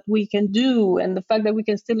things that we can do, and the fact that we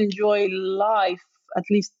can still enjoy life, at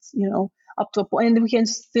least up to a point, and we can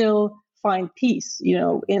still find peace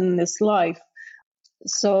in this life.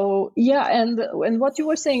 So yeah, and what you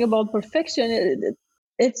were saying about perfection,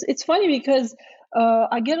 it's funny because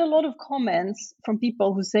I get a lot of comments from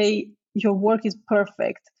people who say your work is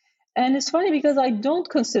perfect, and it's funny because I don't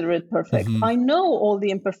consider it perfect. I know all the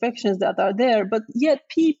imperfections that are there, but yet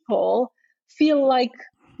people feel like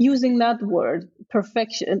using that word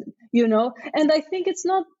perfection, and I think it's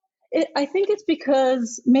not. I think it's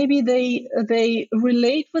because maybe they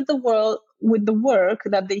relate with the world, with the work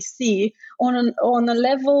that they see on a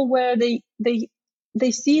level where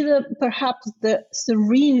they see perhaps the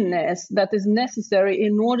sereneness that is necessary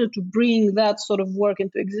in order to bring that sort of work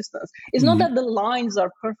into existence. It's not that the lines are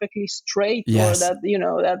perfectly straight, Yes. or that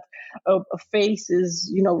that a face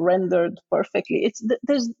is rendered perfectly.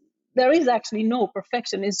 There is actually no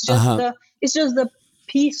perfection. It's just the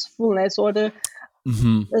peacefulness, or the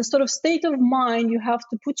sort of state of mind you have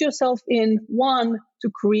to put yourself in, one, to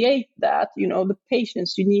create that, the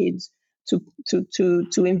patience you need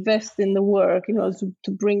to invest in the work,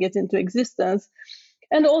 to bring it into existence,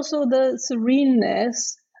 and also the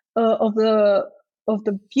sereneness of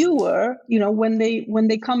the viewer, when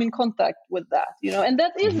they come in contact with that, and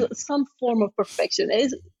that is some form of perfection.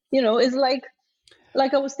 Is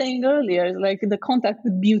like I was saying earlier, is like the contact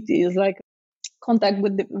with beauty, is like contact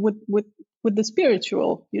with the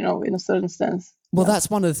spiritual, in a certain sense. Well, that's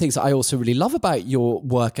one of the things that I also really love about your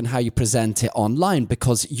work and how you present it online,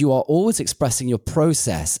 because you are always expressing your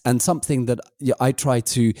process, and something that I try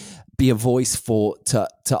to be a voice for to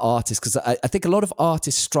artists, because I think a lot of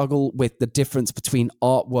artists struggle with the difference between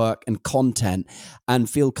artwork and content, and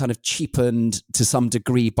feel kind of cheapened to some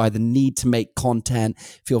degree by the need to make content,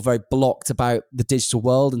 feel very blocked about the digital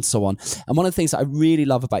world and so on. And one of the things that I really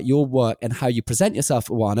love about your work and how you present yourself,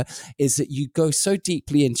 Ioana, is that you go so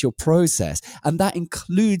deeply into your process, and that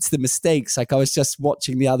includes the mistakes. Like I was just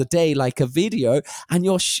watching the other day, like a video, and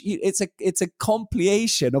it's a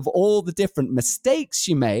compilation of all the different mistakes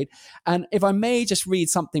you made. And if I may just read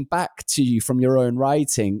something back to you from your own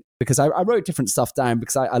writing, because I wrote different stuff down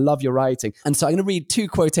because I love your writing. And so I'm going to read 2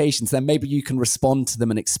 quotations, then maybe you can respond to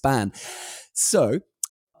them and expand. So,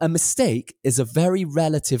 a mistake is a very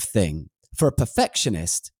relative thing. For a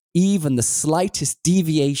perfectionist, even the slightest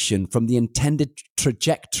deviation from the intended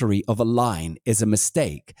trajectory of a line is a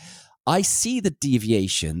mistake. I see the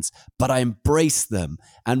deviations, but I embrace them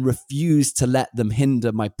and refuse to let them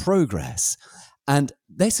hinder my progress. And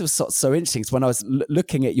this was so interesting. When I was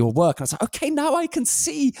looking at your work, I was like, okay, now I can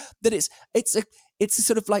see that it's a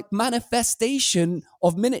sort of like manifestation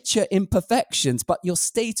of miniature imperfections, but your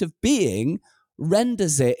state of being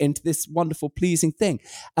renders it into this wonderful, pleasing thing.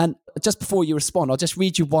 And just before you respond, I'll just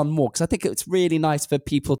read you one more, because I think it's really nice for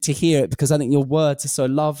people to hear it, because I think your words are so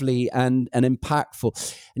lovely and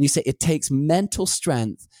impactful. And you say it takes mental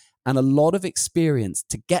strength and a lot of experience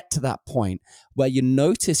to get to that point where you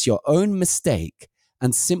notice your own mistake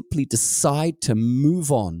and simply decide to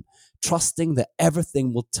move on, trusting that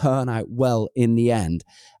everything will turn out well in the end.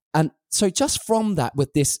 And so just from that,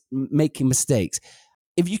 with this making mistakes,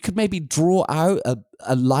 if you could maybe draw out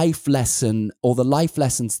a life lesson, or the life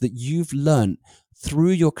lessons that you've learned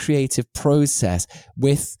through your creative process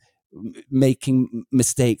with making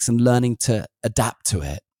mistakes and learning to adapt to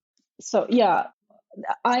it. So yeah,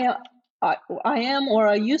 I am, or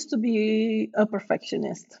I used to be, a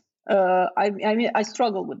perfectionist. I mean, I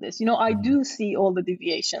struggle with this. I do see all the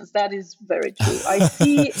deviations. That is very true. I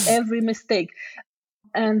see every mistake.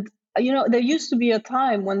 And, there used to be a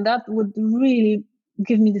time when that would really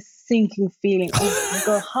give me this sinking feeling. Oh my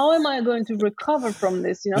God, how am I going to recover from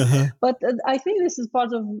this? But I think this is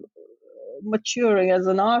part of maturing as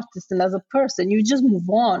an artist and as a person. You just move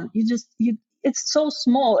on. It's so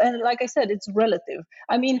small, and like I said, it's relative.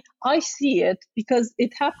 I mean, I see it because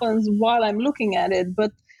it happens while I'm looking at it,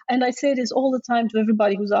 and I say this all the time to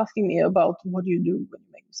everybody who's asking me about what do you do when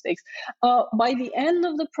you make mistakes. By the end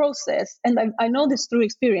of the process, and I know this through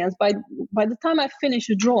experience, by the time I finish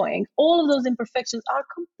a drawing, all of those imperfections are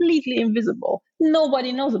completely invisible.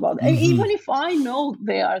 Nobody knows about it. And even if I know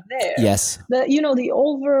they are there, Yes. the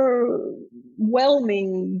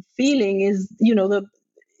overwhelming feeling is,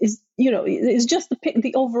 it's just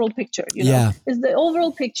the overall picture. It's the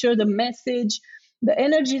overall picture, the message, the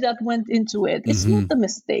energy that went into it. It's not the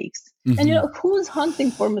mistakes. And who's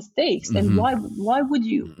hunting for mistakes? And why would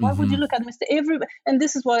you look at mistakes? And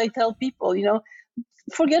this is what I tell people.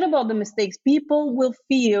 Forget about the mistakes. People will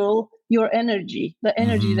feel your energy, the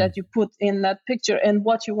energy that you put in that picture and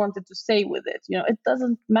what you wanted to say with it. It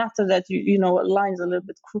doesn't matter that a line's a little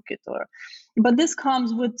bit crooked, but this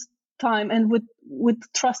comes with time and with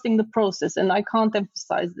trusting the process. And I can't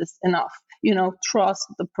emphasize this enough.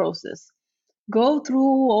 Trust the process. Go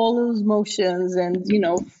through all those motions and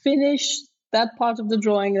finish that part of the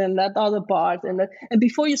drawing and that other part, and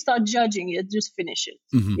before you start judging it, just finish it.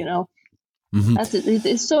 That's it.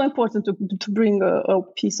 It's so important to bring a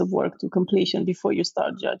piece of work to completion before you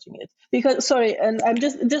start judging it. Because, sorry, and I'm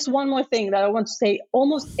just one more thing that I want to say.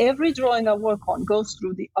 Almost every drawing I work on goes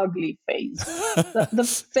through the ugly phase, the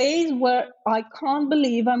phase where I can't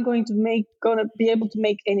believe I'm going to be able to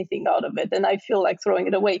make anything out of it, and I feel like throwing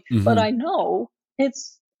it away. But I know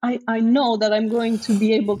I know that I'm going to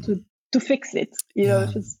be able to fix it.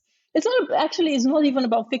 It's not even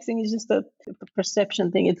about fixing. It's just a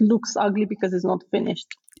perception thing. It looks ugly because it's not finished.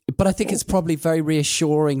 But I think it's probably very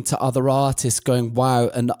reassuring to other artists going, wow,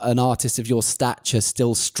 an artist of your stature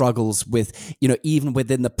still struggles with, even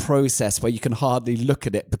within the process where you can hardly look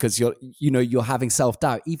at it because you're having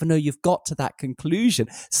self-doubt, even though you've got to that conclusion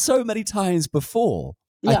so many times before.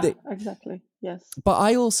 Yeah, exactly. Yes. But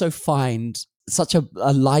I also find such a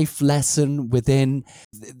life lesson within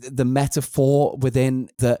the metaphor, within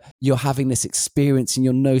that you're having this experience and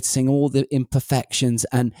you're noticing all the imperfections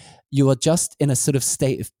and you are just in a sort of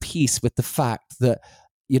state of peace with the fact that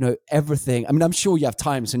everything. I mean, I'm sure you have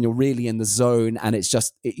times when you're really in the zone and it's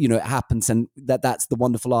just, it happens, and that's the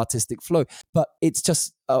wonderful artistic flow. But it's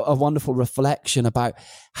just a wonderful reflection about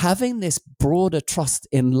having this broader trust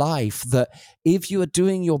in life that if you are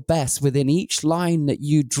doing your best within each line that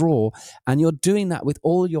you draw and you're doing that with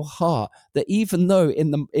all your heart, that even though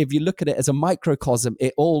if you look at it as a microcosm,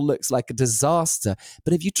 it all looks like a disaster.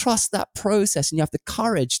 But if you trust that process and you have the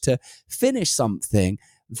courage to finish something,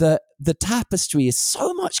 the tapestry is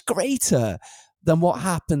so much greater than what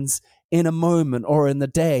happens in a moment or in the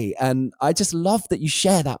day. And I just love that you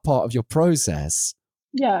share that part of your process.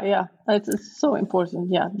 Yeah. It's so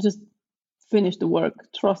important. Yeah, just finish the work,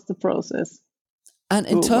 trust the process. And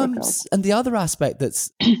in terms, and the other aspect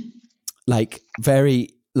that's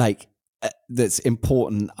that's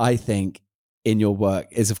important, I think, in your work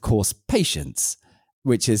is, of course, patience,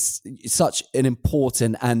 which is such an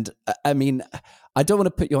important, and I mean, I don't want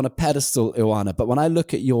to put you on a pedestal, Ioana, but when I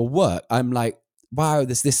look at your work, I'm like, wow,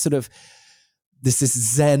 there's this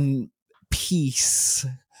Zen peace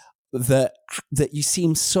that you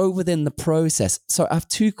seem so within the process. So I have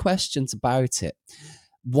two questions about it.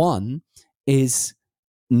 One is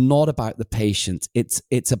not about the patient.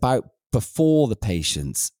 It's about before the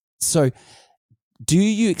patience. So do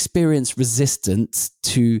you experience resistance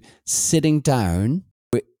to sitting down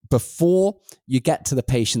before you get to the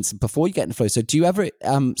patients, before you get in the flow? So do you ever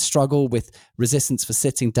struggle with resistance for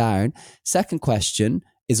sitting down? Second question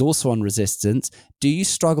is also on resistance. Do you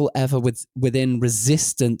struggle ever within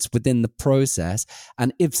resistance within the process?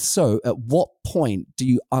 And if so, at what point do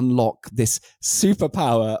you unlock this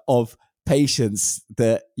superpower of patience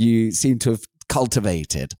that you seem to have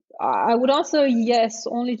cultivated? I would answer yes,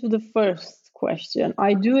 only to the first question.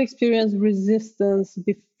 I do experience resistance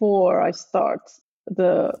before I start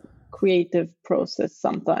the creative process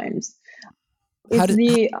sometimes. How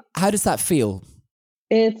does that feel?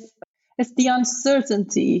 It's the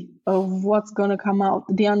uncertainty of what's going to come out,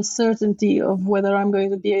 the uncertainty of whether I'm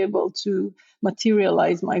going to be able to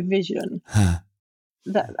materialize my vision.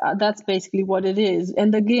 That's basically what it is.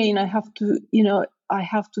 And again, I have to, I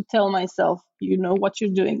have to tell myself, you know what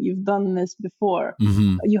you're doing. You've done this before.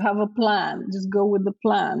 You have a plan. Just go with the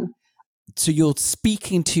plan. So you're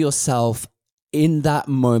speaking to yourself in that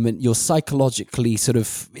moment. You're psychologically sort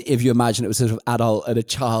of, if you imagine it was sort of adult and a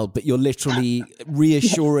child, but you're literally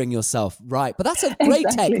reassuring yourself, right? But that's a great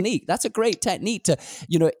technique. That's a great technique to,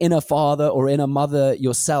 inner father or inner mother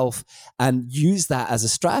yourself and use that as a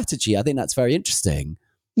strategy. I think that's very interesting.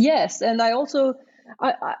 Yes, and I also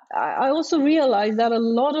realize that a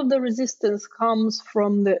lot of the resistance comes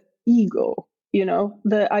from the ego.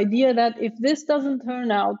 The idea that if this doesn't turn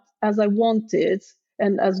out as I want it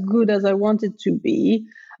and as good as I want it to be,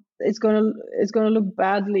 it's gonna look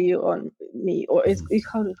badly on me, or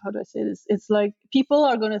how do I say this? It's like people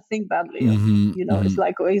are gonna think badly of me. It's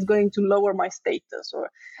like, oh, it's going to lower my status,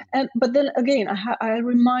 but then again, I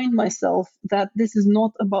remind myself that this is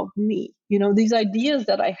not about me. These ideas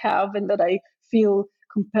that I have and that I feel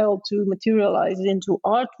compelled to materialize into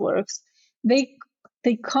artworks,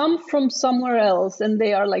 they come from somewhere else, and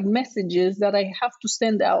they are like messages that I have to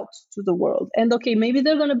send out to the world. And okay, maybe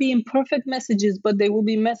they're going to be imperfect messages, but they will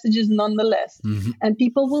be messages nonetheless. And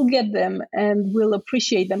people will get them and will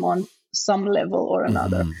appreciate them on some level or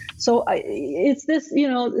another. So it's this,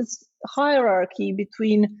 it's hierarchy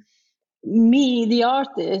between me, the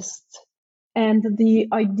artist, and the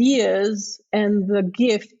ideas and the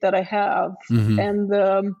gift that I have, and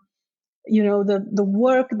the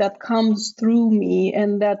work that comes through me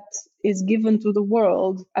and that is given to the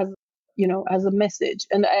world as a message.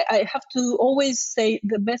 And I have to always say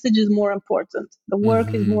the message is more important. The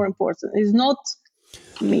work is more important. It's not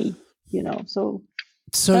me, so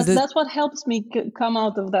that's what helps me come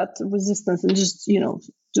out of that resistance and just,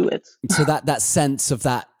 do it. So that sense of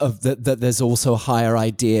that there's also a higher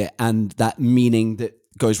idea and that meaning that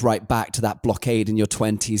goes right back to that blockade in your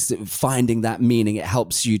 20s, finding that meaning, it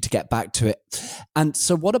helps you to get back to it. And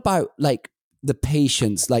so what about like the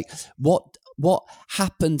patience? Like what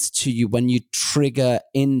happens to you when you trigger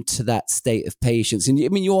into that state of patience? And I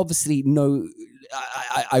mean, you obviously know,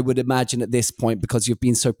 I would imagine at this point, because you've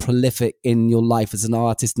been so prolific in your life as an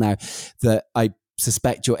artist now, that I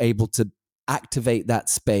suspect you're able to activate that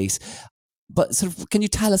space. But sort of, can you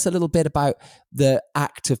tell us a little bit about the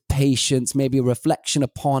act of patience, maybe a reflection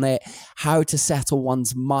upon it, how to settle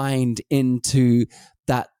one's mind into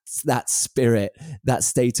that spirit, that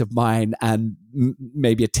state of mind, and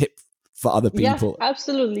maybe a tip for other people? Yeah,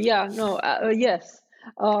 absolutely. Yeah, no, yes.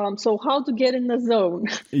 So how to get in the zone?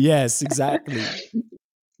 Yes, exactly.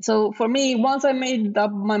 So for me, once I made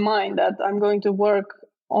up my mind that I'm going to work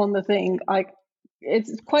on the thing,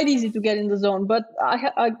 it's quite easy to get in the zone. But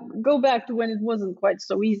I go back to when it wasn't quite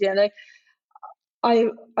so easy, and I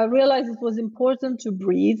realized it was important to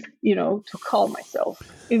breathe, to calm myself.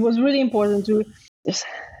 It was really important to just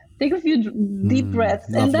take a few deep breaths,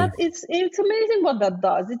 lovely. and that it's amazing what that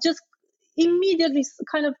does. It just immediately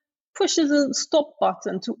kind of pushes a stop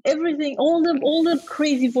button to everything, all the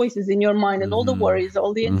crazy voices in your mind, and all the worries,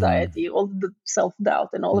 all the anxiety, all the self-doubt,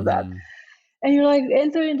 and all of that. And you're like,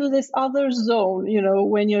 enter into this other zone,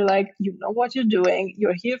 when you're like, you know what you're doing,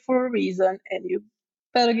 you're here for a reason, and you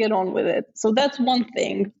better get on with it. So that's one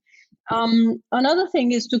thing. Another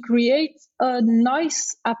thing is to create a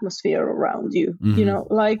nice atmosphere around you.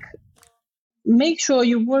 Like, make sure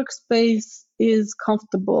your workspace is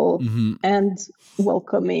comfortable and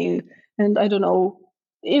welcoming. And I don't know,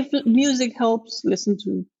 if music helps, listen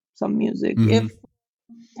to some music.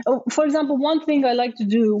 For example, one thing I like to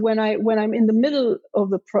do when I'm in the middle of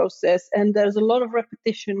the process and there's a lot of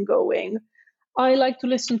repetition going, I like to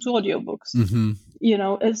listen to audiobooks.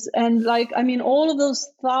 All of those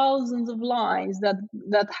thousands of lines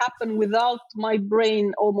that happen without my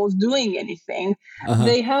brain almost doing anything,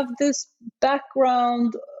 they have this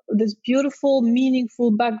background, this beautiful,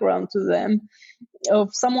 meaningful background to them of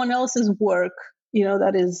someone else's work,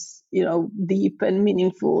 that is, deep and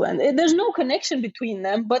meaningful, and there's no connection between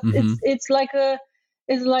them, but it's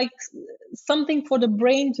like something for the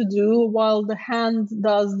brain to do while the hand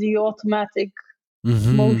does the automatic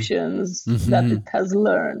motions that it has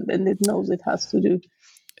learned and it knows it has to do.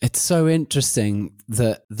 It's so interesting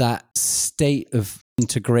that state of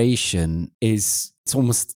integration it's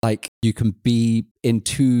almost like you can be in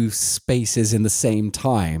two spaces in the same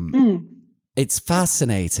time. It's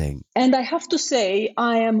fascinating. And I have to say,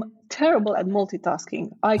 I am terrible at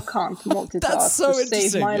multitasking. I can't multitask That's so to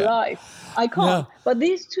save my life. I can't. Yeah. But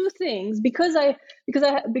these two things, because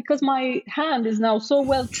my hand is now so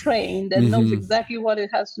well trained and knows exactly what it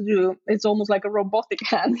has to do, it's almost like a robotic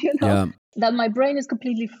hand, that my brain is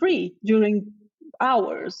completely free during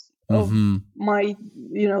hours. of my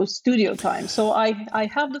studio time. So I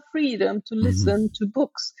have the freedom to listen to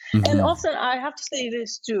books. And often, I have to say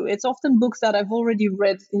this too, it's often books that I've already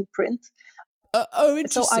read in print.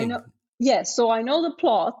 Interesting. So I know, yes, so I know the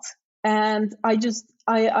plot, and I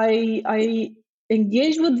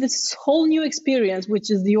engage with this whole new experience,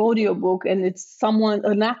 which is the audiobook, and it's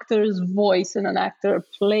an actor's voice and an actor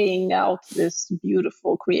playing out this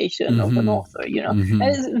beautiful creation of an author, and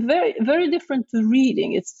it's very, very different to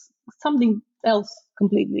reading. It's something else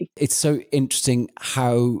completely. It's so interesting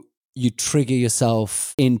how you trigger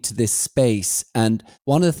yourself into this space. And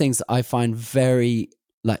one of the things that I find very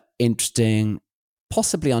interesting,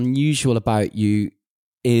 possibly unusual about you,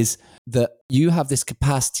 is that you have this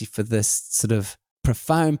capacity for this sort of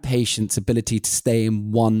profound patience, ability to stay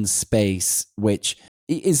in one space, which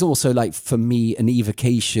is also, like, for me, an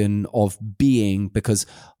evocation of being, because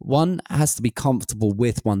one has to be comfortable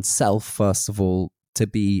with oneself, first of all, to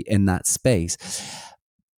be in that space.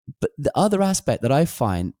 But the other aspect that I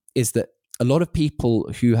find is that a lot of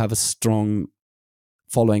people who have a strong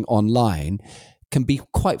following online can be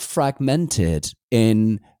quite fragmented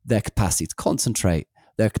in their capacity to concentrate,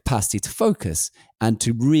 their capacity to focus, and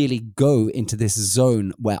to really go into this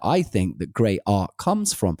zone where I think that great art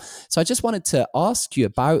comes from. So I just wanted to ask you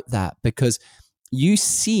about that, because you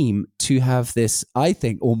seem to have this, I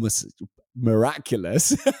think, almost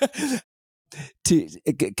miraculous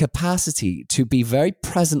capacity to be very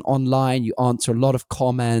present online. You answer a lot of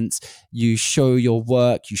comments, you show your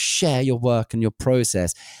work, you share your work and your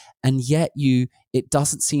process, and yet it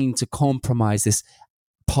doesn't seem to compromise this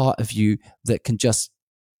part of you that can just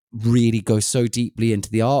really go so deeply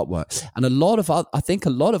into the artwork. And I think a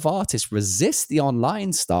lot of artists resist the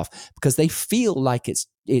online stuff because they feel like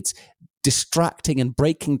it's distracting and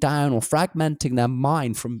breaking down or fragmenting their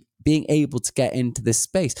mind from being able to get into this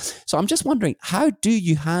space. So I'm just wondering, how do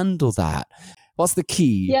you handle that? What's the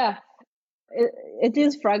key? Yeah, it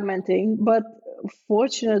is fragmenting, but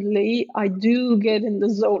fortunately, I do get in the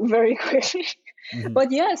zone very quickly.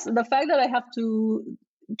 But yes, the fact that I have to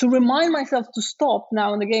remind myself to stop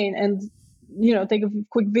now and again and take a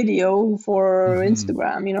quick video for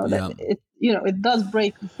Instagram, that it does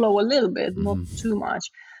break the flow a little bit, not too much,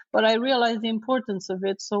 but I realize the importance of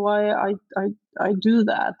it, so I do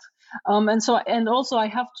that. And also I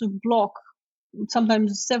have to block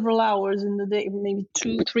sometimes several hours in the day, maybe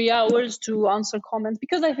 2-3 hours, to answer comments,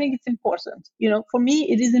 because I think it's important. For me,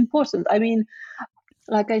 it is important. I mean,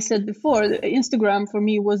 like I said before, Instagram for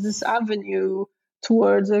me was this avenue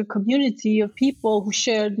towards a community of people who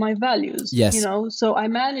shared my values. Yes. So I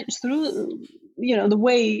managed through, the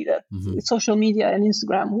way that social media and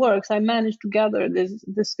Instagram works, I managed to gather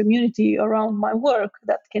this community around my work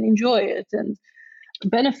that can enjoy it and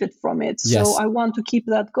benefit from it. Yes. So I want to keep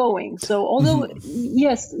that going. So although,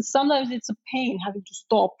 yes, sometimes it's a pain having to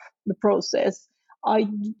stop the process, I've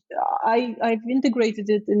integrated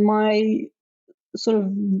it in my sort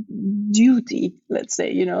of duty, let's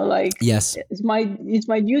say, yes, it's my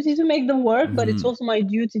duty to make the work, but it's also my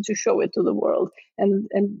duty to show it to the world, and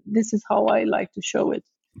this is how I like to show it.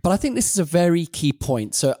 But I think this is a very key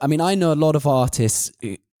point. So I mean, I know a lot of artists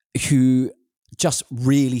who just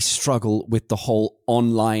really struggle with the whole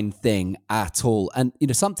online thing at all. And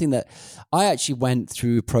something that I actually went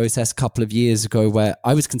through a process a couple of years ago where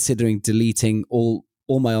I was considering deleting all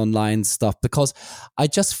my online stuff, because I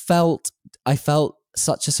felt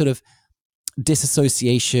such a sort of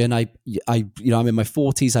disassociation. I'm in my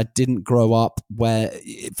 40s. I didn't grow up where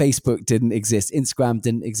Facebook didn't exist, Instagram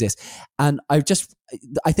didn't exist, and I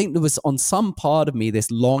think there was, on some part of me, this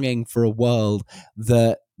longing for a world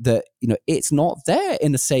that it's not there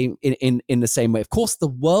in the same in the same way. Of course, the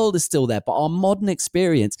world is still there, but our modern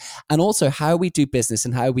experience and also how we do business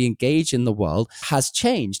and how we engage in the world has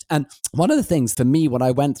changed. And one of the things for me, when I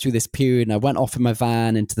went through this period and I went off in my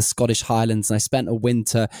van into the Scottish Highlands and I spent a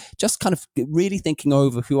winter just kind of really thinking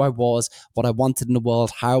over who I was, what I wanted in the world,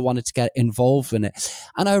 how I wanted to get involved in it.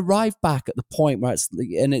 And I arrived back at the point where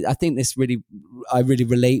I think I really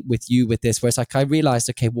relate with you with this, where it's like I realized,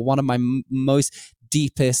 okay, well, one of my most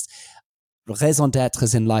deepest raison d'etre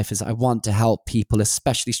in life is I want to help people,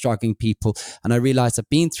 especially struggling people. And I realized I've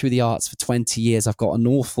been through the arts for 20 years. I've got an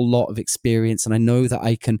awful lot of experience, and I know that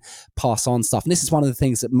I can pass on stuff. And this is one of the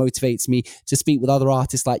things that motivates me to speak with other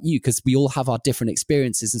artists like you, because we all have our different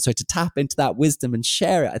experiences. And so to tap into that wisdom and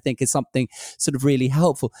share it, I think is something sort of really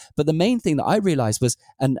helpful. But the main thing that I realized was,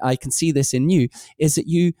 and I can see this in you, is that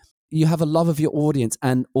you have a love of your audience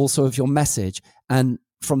and also of your message. And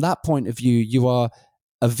from that point of view, you are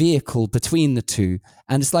a vehicle between the two.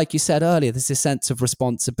 And it's like you said earlier, there's a sense of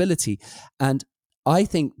responsibility. And I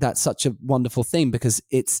think that's such a wonderful thing, because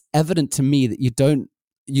it's evident to me that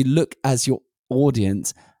you look as your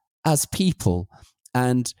audience as people,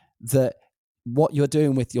 and that what you're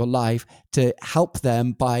doing with your life to help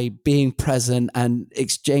them by being present and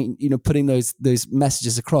exchange, putting those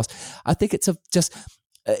messages across. I think it's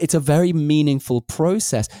a very meaningful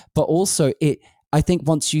process, but also I think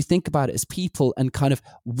once you think about it as people and kind of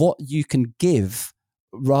what you can give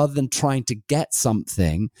rather than trying to get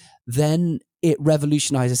something, then it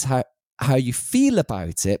revolutionizes how you feel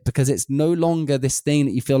about it, because it's no longer this thing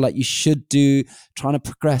that you feel like you should do, trying to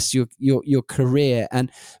progress your career.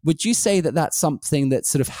 And would you say that that's something that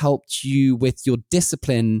sort of helped you with your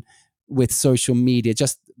discipline with social media,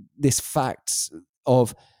 just this fact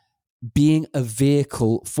of being a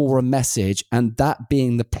vehicle for a message, and that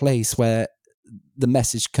being the place where the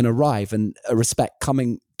message can arrive, and a respect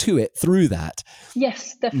coming to it through that?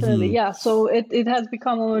 Yes, definitely. Mm-hmm. Yeah. So it has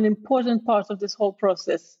become an important part of this whole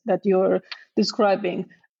process that you're describing.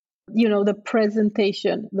 The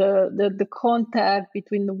presentation, the contact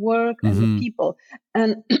between the work and the Mm-hmm. people.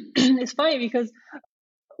 And it's funny because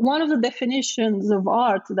one of the definitions of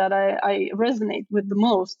art that I resonate with the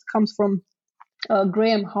most comes from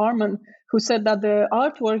Graham Harman, who said that the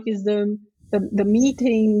artwork is the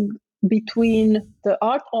meeting between the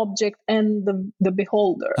art object and the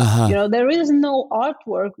beholder. Uh-huh. There is no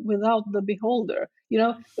artwork without the beholder.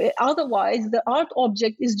 Otherwise the art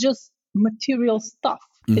object is just material stuff.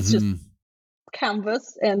 It's just Mm-hmm.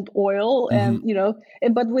 canvas and oil,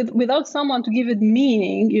 Mm-hmm. but without someone to give it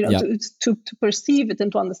meaning, Yep. to perceive it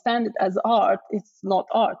and to understand it as art, it's not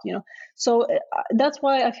art. So that's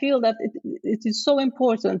why I feel that it is so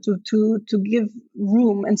important to give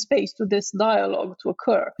room and space to this dialogue to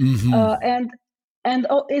occur. Mm-hmm. And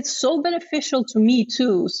it's so beneficial to me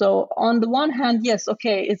too. So on the one hand, yes,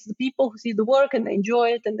 okay, it's the people who see the work and they enjoy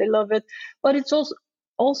it and they love it, but it's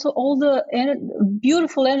also all the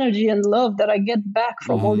beautiful energy and love that I get back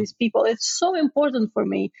from all Mm-hmm. these people. It's so important for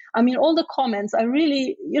me. I mean, all the comments, I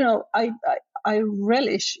really, I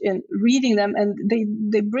relish in reading them, and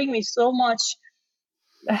they bring me so much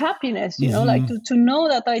happiness, like Mm-hmm. to know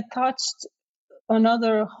that I touched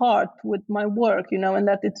another heart with my work, and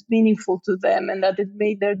that it's meaningful to them and that it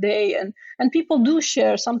made their day. And people do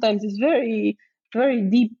share sometimes it's very, very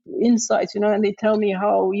deep insights, and they tell me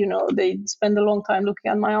how, they spend a long time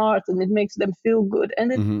looking at my art and it makes them feel good.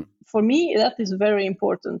 And Mm-hmm. for me, that is very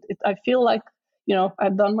important. I feel like,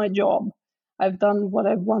 I've done my job. I've done what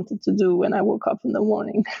I wanted to do when I woke up in the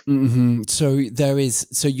morning. Mm-hmm. So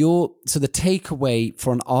the takeaway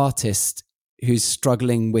for an artist who's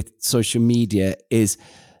struggling with social media is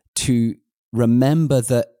to remember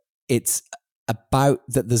that it's about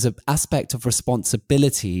that there's an aspect of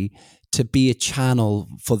responsibility to be a channel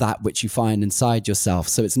for that which you find inside yourself.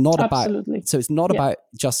 So it's not Absolutely. about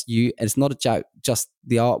just you, and it's not about just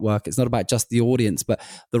the artwork. It's not about just the audience, but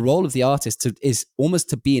the role of the artist is almost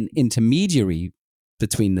to be an intermediary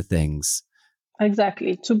between the things.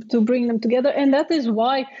 Exactly, to bring them together. And that is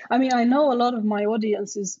why, I mean, I know a lot of my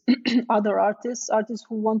audience is other artists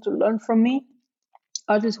who want to learn from me,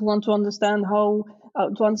 artists who want to understand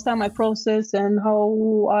my process and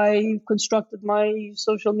how I constructed my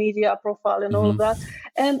social media profile and all of that.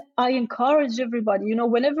 And I encourage everybody,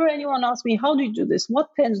 whenever anyone asks me, how do you do this? What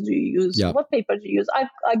pens do you use? Yeah. What paper do you use?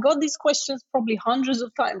 I got these questions probably hundreds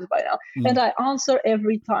of times by now, and I answer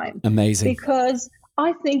every time. Amazing. Because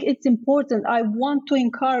I think it's important. I want to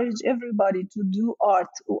encourage everybody to do art.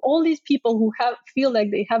 All these people who feel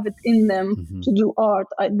like they have it in them to do art,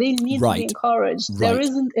 they need to be encouraged. Right. There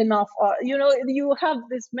isn't enough art. You have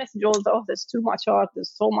this message all the time, there's too much art,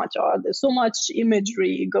 there's so much art, there's so much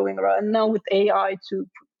imagery going around. And now with AI to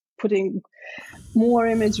putting more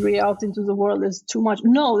imagery out into the world, there's too much.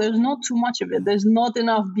 No, there's not too much of it. There's not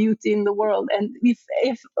enough beauty in the world. And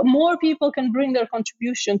if more people can bring their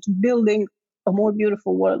contribution to building a more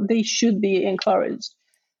beautiful world, they should be encouraged.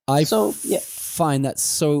 I find that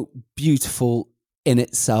so beautiful in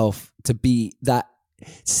itself, to be that,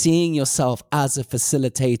 seeing yourself as a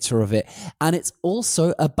facilitator of it. And it's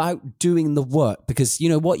also about doing the work, because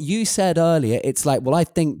what you said earlier, it's like, well, I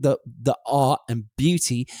think that the art and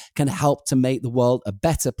beauty can help to make the world a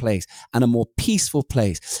better place and a more peaceful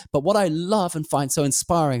place. But what I love and find so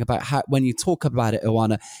inspiring about how, when you talk about it,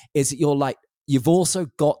 Ioana, is that you're like, you've also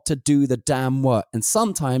got to do the damn work. And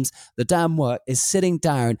sometimes the damn work is sitting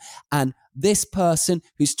down and this person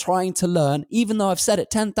who's trying to learn, even though I've said it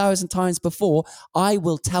 10,000 times before, I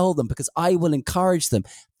will tell them because I will encourage them.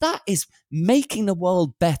 That is making the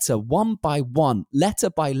world better, one by one, letter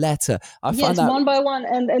by letter. I find that one by one,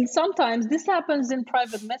 and sometimes this happens in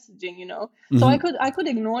private messaging, So I could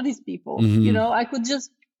ignore these people, I could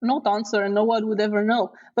just not answer and no one would ever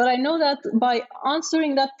know. But I know that by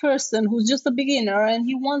answering that person who's just a beginner and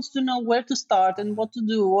he wants to know where to start and what to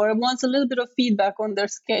do, or wants a little bit of feedback on their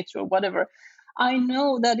sketch or whatever, I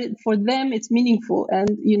know that for them it's meaningful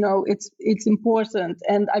and it's important,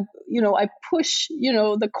 and I push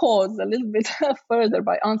the cause a little bit further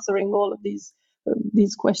by answering all of these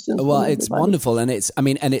questions. Well, it's wonderful, and it's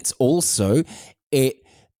also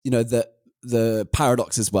the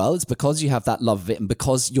paradox as well is because you have that love of it and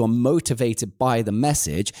because you're motivated by the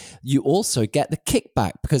message, you also get the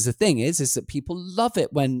kickback, because the thing is that people love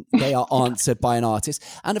it when they are answered by an artist.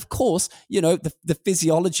 And of course, the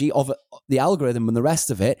physiology of the algorithm and the rest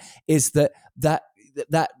of it is that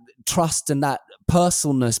trust and that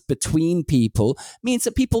personalness between people means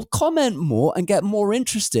that people comment more and get more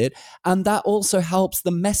interested, and that also helps the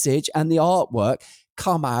message and the artwork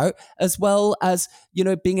come out, as well as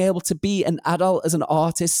being able to be an adult as an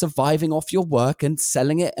artist, surviving off your work and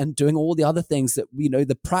selling it and doing all the other things that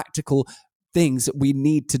the practical things that we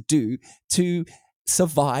need to do to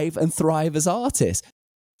survive and thrive as artists.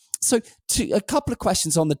 So a couple of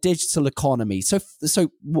questions on the digital economy. So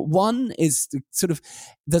one is sort of,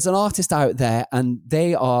 there's an artist out there and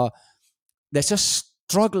they're just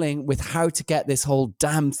struggling with how to get this whole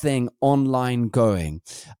damn thing online going.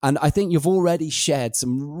 And I think you've already shared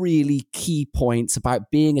some really key points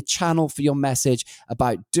about being a channel for your message,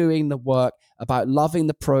 about doing the work, about loving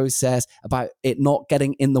the process, about it not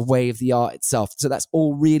getting in the way of the art itself. So that's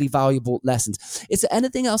all really valuable lessons. Is there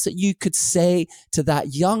anything else that you could say to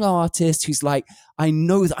that young artist who's like, I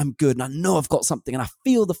know that I'm good and I know I've got something and I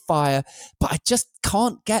feel the fire, but I just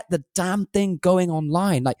can't get the damn thing going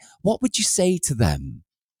online? Like, what would you say to them?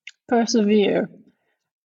 Persevere.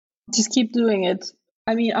 Just keep doing it.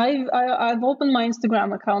 I mean, I've opened my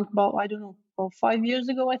Instagram account about 5 years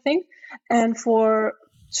ago, I think. And for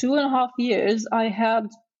 2.5 years, I had,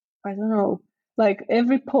 like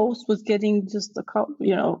every post was getting just a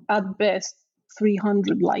couple, at best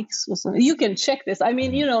 300 likes or something. You can check this. I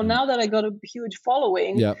mean, now that I got a huge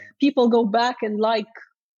following, people go back and like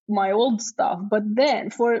my old stuff. But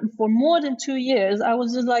then for more than 2 years, I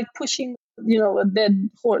was just like pushing a dead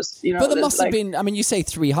horse. But there must have been, I mean, you say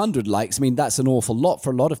 300 likes. I mean, that's an awful lot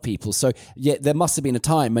for a lot of people. So yeah, there must have been a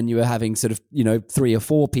time when you were having sort of, 3 or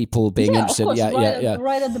 4 people being interested. Of course,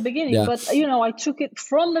 right at the beginning. Yeah. But, I took it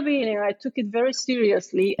from the beginning. I took it very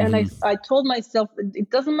seriously. And I told myself, it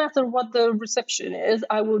doesn't matter what the reception is.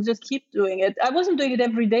 I will just keep doing it. I wasn't doing it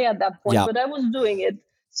every day at that point, but I was doing it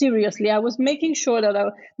seriously. I was making sure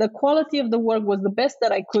that the quality of the work was the best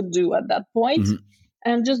that I could do at that point.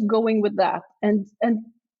 And just going with that. And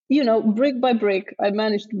brick by brick, I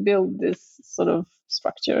managed to build this sort of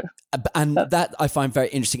structure. And that I find very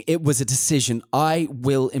interesting. It was a decision. I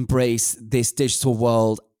will embrace this digital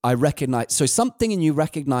world. I recognize, so something in you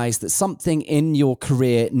recognized that something in your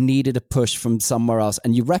career needed a push from somewhere else.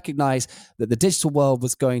 And you recognize that the digital world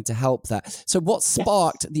was going to help that. So what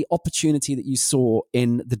sparked the opportunity that you saw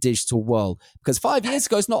in the digital world? Because 5 years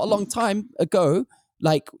ago is not a long time ago.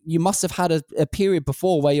 Like, you must have had a period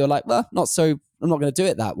before where you're like, well, I'm not going to do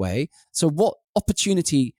it that way. So what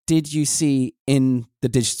opportunity did you see in the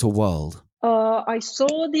digital world? I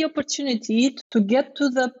saw the opportunity to get to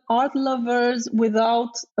the art lovers without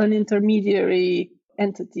an intermediary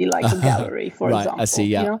entity like a gallery, for example. I see,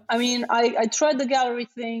 yeah. I mean, I tried the gallery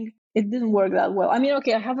thing. It didn't work that well. I mean,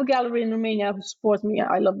 okay, I have a gallery in Romania who supports me.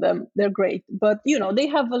 I love them. They're great. But, they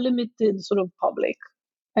have a limited sort of public.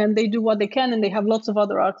 And they do what they can, and they have lots of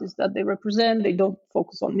other artists that they represent. They don't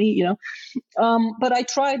focus on me, But I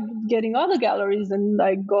tried getting other galleries, and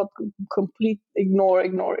I got complete ignore,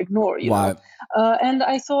 Wow. And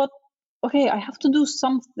I thought, okay, I have to do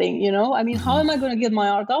something, I mean, how am I going to get my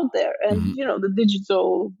art out there? And, the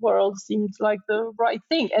digital world seemed like the right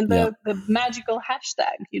thing. And the magical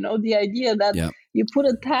hashtag, the idea that you put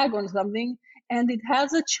a tag on something, and it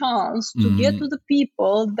has a chance to get to the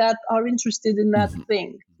people that are interested in that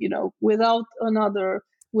thing, without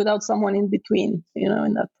someone in between,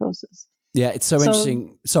 in that process. Yeah, it's so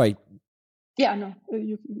interesting. Sorry. Yeah, no.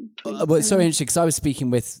 Well, it's so interesting because I was speaking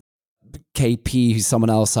with KP, who's someone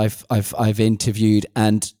else I've interviewed,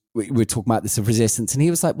 and we were talking about this of resistance, and he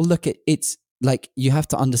was like, "Well, look, it's like you have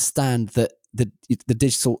to understand that the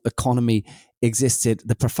digital economy existed,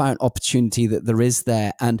 the profound opportunity that there is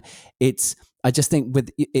there, and it's I just think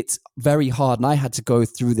it's very hard, and I had to go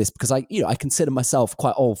through this because I consider myself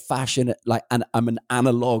quite old fashioned, like, and I'm an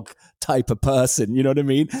analog type of person, you know what I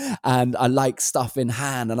mean? And I like stuff in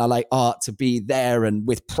hand, and I like art to be there and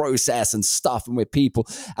with process and stuff and with people.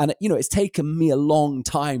 And, it's taken me a long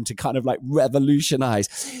time to kind of like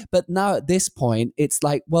revolutionize. But now at this point, it's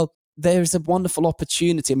like, well, there's a wonderful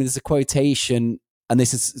opportunity. I mean, there's a quotation, and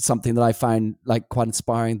this is something that I find like quite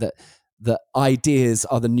inspiring, that ideas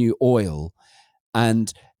are the new oil.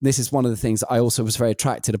 And this is one of the things I also was very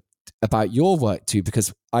attracted about your work too,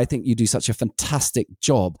 because I think you do such a fantastic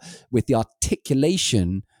job with the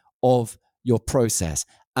articulation of your process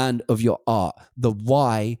and of your art, the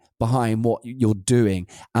why behind what you're doing,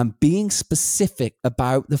 and being specific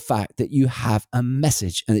about the fact that you have a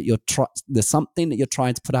message and that there's something that you're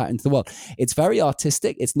trying to put out into the world. It's very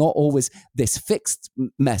artistic. It's not always this fixed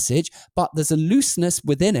message, but there's a looseness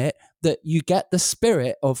within it that you get the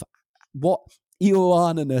spirit of what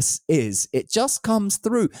Ioana-ness is. It just comes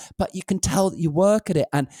through, but you can tell that you work at it,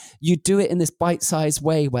 and you do it in this bite-sized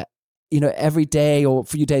way where, every day or a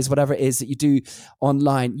few days, whatever it is that you do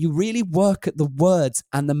online, you really work at the words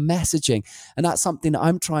and the messaging. And that's something that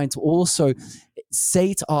I'm trying to also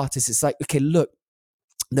say to artists. It's like, okay, look,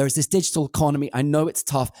 there's this digital economy. I know it's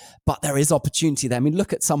tough, but there is opportunity there. I mean,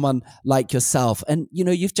 look at someone like yourself, and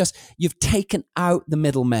you've taken out the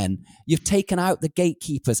middlemen, you've taken out the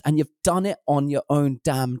gatekeepers, and you've done it on your own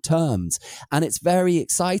damn terms. And it's very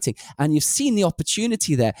exciting. And you've seen the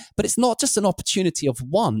opportunity there, but it's not just an opportunity of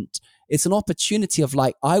want. It's an opportunity of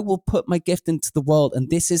like, I will put my gift into the world, and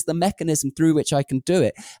this is the mechanism through which I can do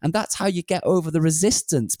it. And that's how you get over the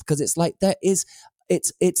resistance, because it's like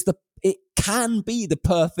it can be the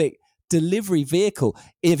perfect delivery vehicle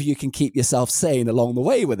if you can keep yourself sane along the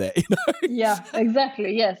way with it. Yeah,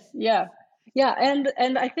 exactly. Yes. Yeah.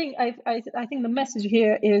 And I think I think the message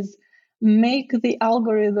here is, make the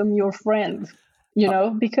algorithm your friend.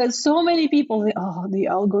 Because so many people say, oh, the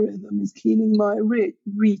algorithm is killing my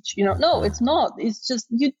reach. No, it's not. It's just,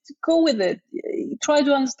 you go with it. Try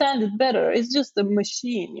to understand it better. It's just a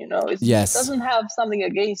machine. It doesn't have something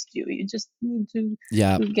against you. You just need to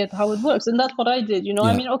get how it works. And that's what I did.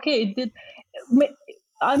 I mean, okay, it did.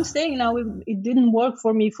 I'm saying now it didn't work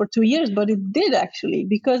for me for 2 years, but it did actually,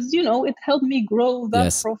 because, it helped me grow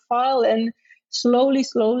that profile, and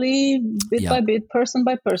slowly, bit by bit, person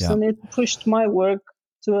by person, it pushed my work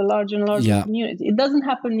to a larger and larger community. It doesn't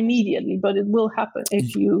happen immediately, but it will happen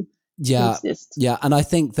if you insist. Yeah. And I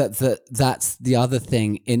think that's the other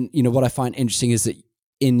thing what I find interesting is that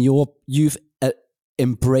you've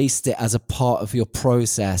embraced it as a part of your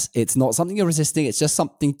process. It's not something you're resisting. It's just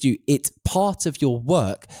something it's part of your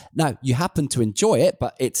work. Now, you happen to enjoy it,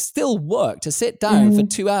 but it's still work to sit down for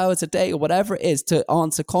 2 hours a day or whatever it is to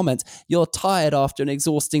answer comments. You're tired after an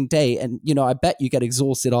exhausting day. And, I bet you get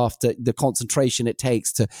exhausted after the concentration it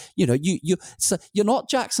takes to, so you're not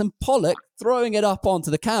Jackson Pollock throwing it up onto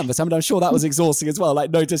the canvas. I mean, I'm sure that was exhausting as well. Like,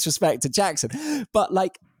 no disrespect to Jackson,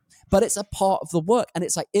 but it's a part of the work. And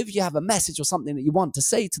it's like, if you have a message or something that you want to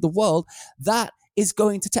say to the world, that is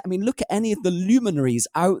going to look at any of the luminaries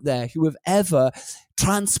out there who have ever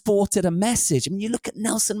transported a message. I mean, you look at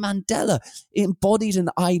Nelson Mandela, embodied an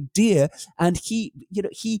idea, and he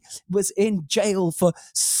was in jail for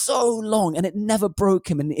so long, and it never broke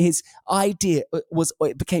him. And his idea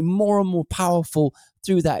it became more and more powerful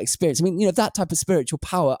through that experience. I mean, that type of spiritual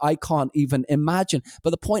power, I can't even imagine. But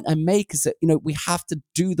the point I make is that, we have to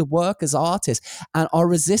do the work as artists, and our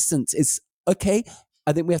resistance is, okay,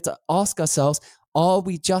 I think we have to ask ourselves, are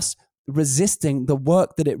we just resisting the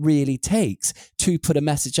work that it really takes to put a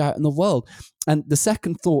message out in the world? And the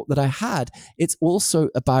second thought that I had, it's also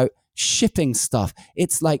about shipping stuff.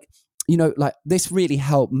 It's like, like this really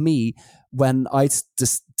helped me when I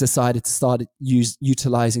decided to start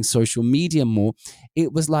utilizing social media more.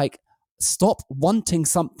 It was like, stop wanting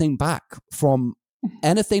something back from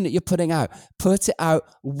anything that you're putting out. Put it out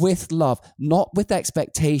with love, not with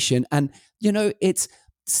expectation. And, it's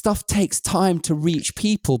stuff takes time to reach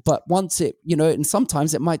people, but once it, and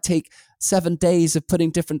sometimes it might take 7 days of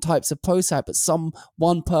putting different types of posts out, but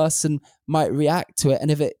one person might react to it. And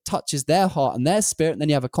if it touches their heart and their spirit, and then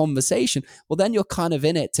you have a conversation, well, then you're kind of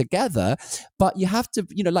in it together. But you have to,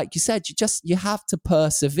 like you said, you have to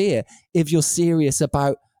persevere if you're serious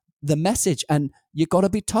about the message, and you got to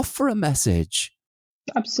be tough for a message.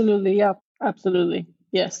 Absolutely. Yeah, absolutely.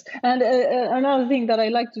 Yes. And another thing that I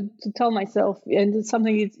like to tell myself, and it's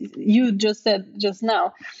something you just said just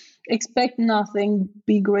now, expect nothing,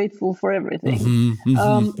 be grateful for everything.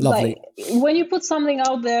 Lovely. Like when you put something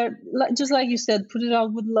out there, just like you said, put it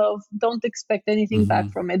out with love. Don't expect anything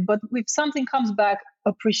back from it. But if something comes back,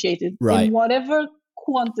 appreciate it in whatever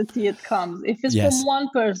quantity it comes. If it's from one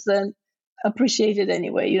person, appreciate it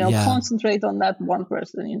anyway. You know, concentrate on that one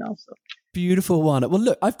person. You know, so. Beautiful one. Well,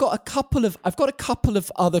 look, I've got a couple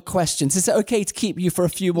of other questions. Is it okay to keep you for a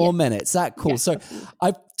few more minutes? Is that cool? So,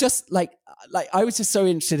 I've just like I was just so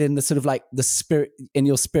interested in the sort of like the spirit in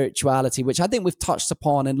your spirituality, which I think we've touched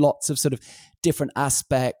upon in lots of sort of different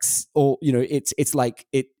aspects. Or you know, it's like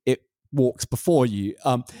it walks before you.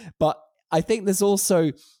 But I think there's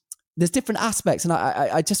different aspects, and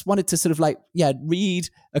I just wanted to sort of like read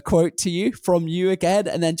a quote to you from you again,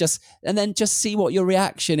 and then just see what your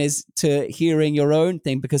reaction is to hearing your own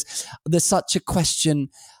thing, because there's such a question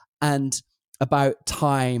and about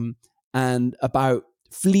time and about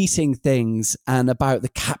fleeting things and about the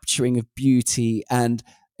capturing of beauty, and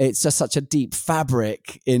it's just such a deep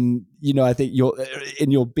fabric in I think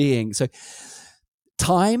in your being. So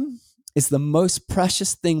time is the most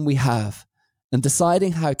precious thing we have. And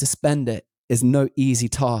deciding how to spend it is no easy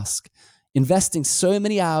task. Investing so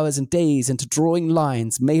many hours and days into drawing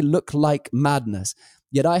lines may look like madness,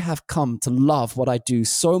 yet I have come to love what I do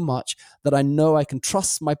so much that I know I can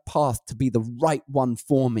trust my path to be the right one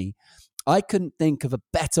for me. I couldn't think of a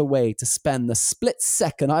better way to spend the split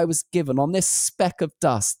second I was given on this speck of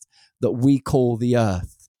dust that we call the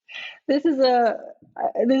earth. This is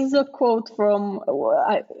a quote from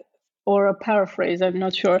or a paraphrase, I'm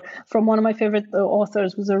not sure, from one of my favorite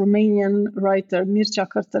authors, who's a Romanian writer, Mircea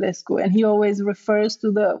Cărtărescu, and he always refers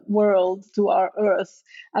to the world, to our earth,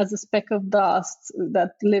 as a speck of dust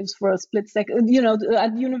that lives for a split second. You know,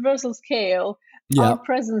 at universal scale, our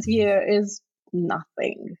presence here is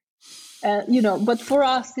nothing. But for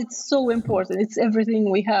us, it's so important. It's everything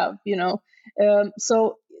we have,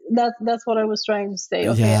 so that's what I was trying to say.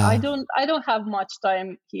 Okay, I don't have much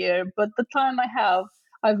time here, but the time I have,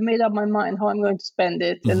 I've made up my mind how I'm going to spend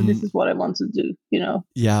it, and this is what I want to do,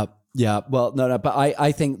 Yeah. Well, no, but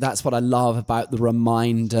I think that's what I love about the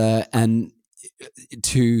reminder, and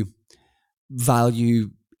to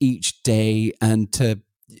value each day and to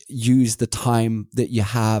use the time that you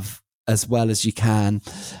have as well as you can.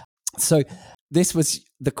 So this was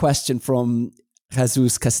the question from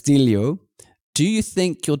Jesus Castillo. Do you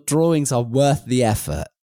think your drawings are worth the effort?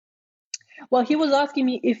 Well, he was asking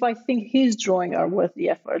me if I think his drawing are worth the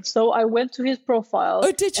effort. So I went to his profile.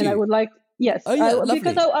 Oh, did you? And I would like, yes. Oh, yeah,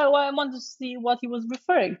 because I wanted to see what he was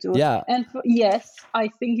referring to. Yeah. And yes, I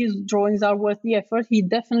think his drawings are worth the effort. He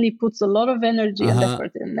definitely puts a lot of energy and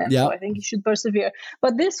effort in them. So I think he should persevere.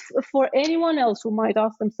 But this, for anyone else who might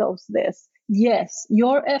ask themselves this, yes,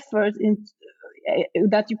 your effort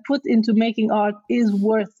that you put into making art is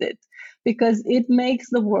worth it, because it makes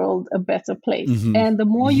the world a better place. And the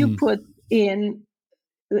more you put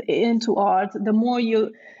into art, the more you're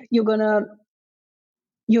going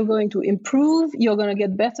to improve, you're going to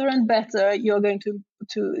get better and better, you're going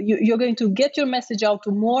to get your message out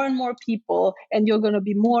to more and more people, and you're going to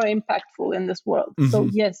be more impactful in this world. So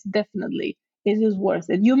yes, definitely it is worth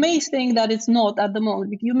it. You may think that it's not at the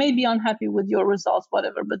moment, you may be unhappy with your results,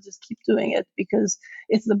 whatever, but just keep doing it, because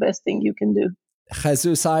it's the best thing you can do.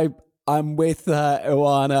 Jesus, I'm with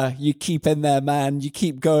Ioana. You keep in there, man. You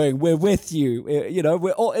keep going. We're with you.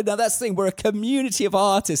 We're all, now that's the thing. We're a community of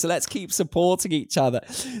artists, so let's keep supporting each other.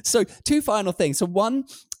 So two final things. So one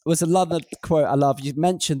was another quote I love. You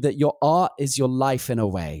mentioned that your art is your life in a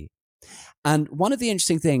way. And one of the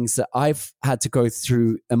interesting things that I've had to go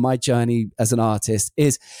through in my journey as an artist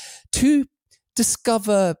is to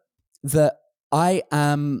discover that I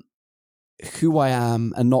am who I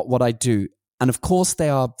am and not what I do. And of course, they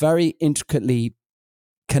are very intricately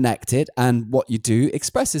connected, and what you do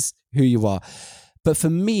expresses who you are. But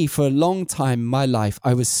for me, for a long time in my life,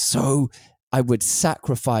 I would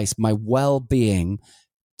sacrifice my well-being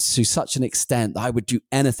to such an extent that I would do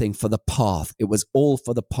anything for the path. It was all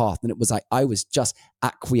for the path. And it was like I was just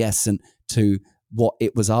acquiescent to what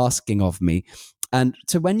it was asking of me. And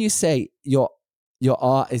so when you say your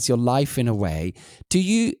art is your life in a way, do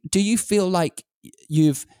you feel like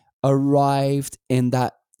you've arrived in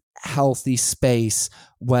that healthy space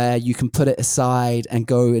where you can put it aside and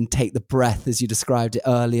go and take the breath, as you described it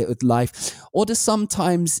earlier with life? Or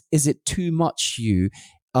is it too much you?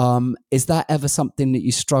 Is that ever something that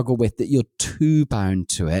you struggle with, that you're too bound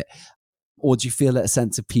to it? Or do you feel a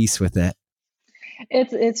sense of peace with it?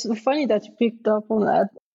 It's funny that you picked up on that.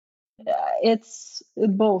 It's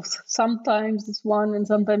both. Sometimes it's one and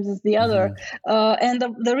sometimes it's the other. And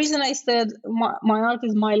the reason I said my art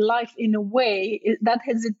is my life in a way, that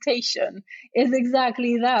hesitation is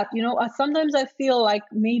exactly that. Sometimes I feel like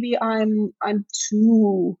maybe I'm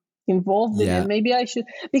too involved in it. Maybe I should,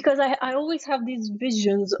 because I always have these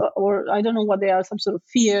visions, or I don't know what they are, some sort of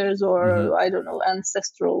fears, or I don't know,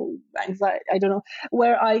 ancestral anxiety, I don't know,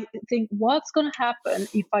 where I think, what's going to happen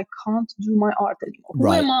if I can't do my art anymore?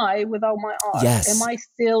 Who am I without my art? Am I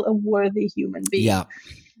still a worthy human being? Yeah.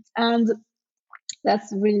 And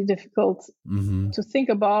that's really difficult to think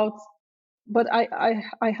about. But I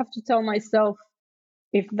have to tell myself,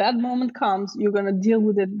 if that moment comes, you're going to deal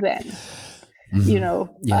with it then.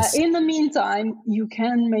 Yes. In the meantime, you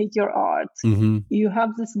can make your art. You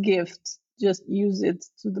have this gift. Just use it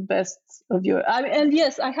to the best of your. And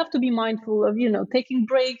yes, I have to be mindful of taking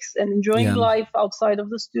breaks and enjoying life outside of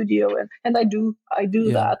the studio, and I do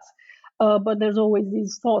that. But there's always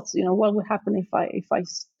these thoughts. What would happen if I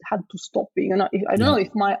had to stop being? I don't know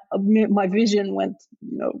if my vision went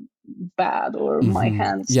bad, or my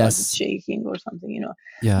hands started shaking or something.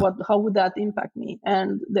 How would that impact me?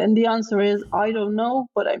 And then the answer is, I don't know,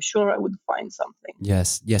 but I'm sure I would find something.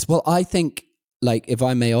 Yes. Well, I think, like, if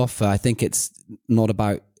I may offer, I think it's not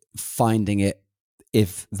about finding it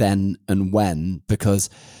if, then, and when, because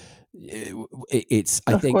it's.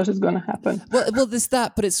 I think, of course, it's going to happen. Well, there's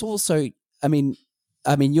that, but it's also. I mean,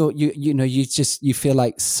 you feel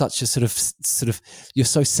like such a sort of you're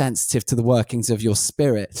so sensitive to the workings of your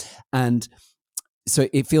spirit, and so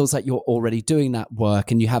it feels like you're already doing that work,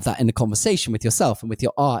 and you have that in a conversation with yourself and with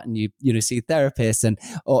your art, and you see a therapist, and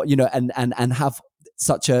have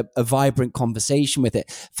such a vibrant conversation with it.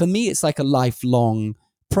 For me, it's like a lifelong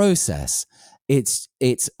process. It's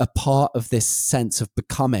a part of this sense of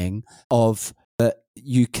becoming, of that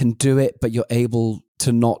you can do it, but you're able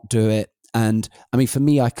to not do it. And I mean, for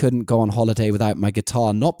me, I couldn't go on holiday without my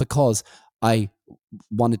guitar, not because I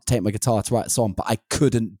wanted to take my guitar to write a song, but I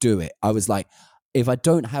couldn't do it. I was like, if I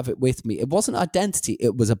don't have it with me, it wasn't identity.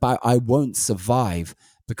 It was about, I won't survive,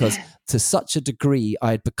 because to such a degree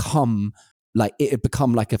I had become like, it had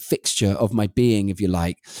become like a fixture of my being, if you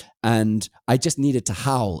like. And I just needed to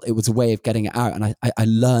howl. It was a way of getting it out. And I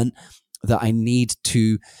learned that I need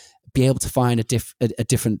to be able to find a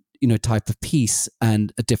different, type of peace,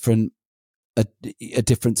 and a different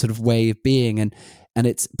sort of way of being. And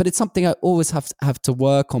it's something I always have to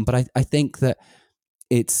work on. But I think that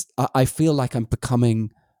I feel like I'm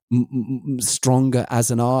becoming stronger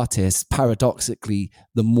as an artist, paradoxically,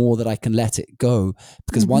 the more that I can let it go.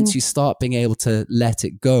 Because once you start being able to let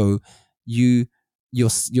it go, you're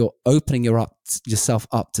opening yourself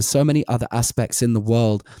up to so many other aspects in the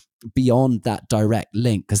world beyond that direct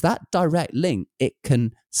link. Because that direct link, it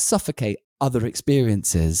can suffocate other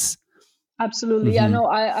experiences. Absolutely. Yeah, no,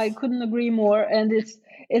 I couldn't agree more. And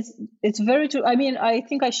it's very true. I mean, I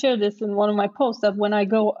think I shared this in one of my posts, that when I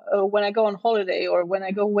go on holiday, or when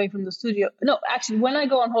I go away from the studio. No, actually, when I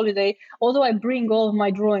go on holiday, although I bring all of my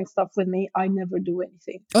drawing stuff with me, I never do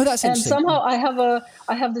anything. Oh, that's interesting. And somehow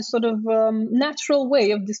I have this sort of natural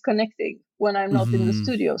way of disconnecting when I'm not in the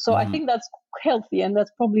studio. So I think that's healthy, and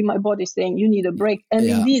that's probably my body saying, you need a break. And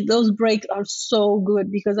indeed, those breaks are so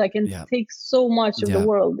good, because I can take so much of the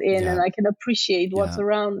world in, and I can appreciate what's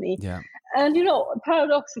around me. And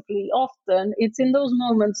paradoxically, often it's in those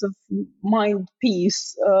moments of mind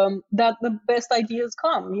peace that the best ideas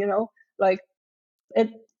come. Like it.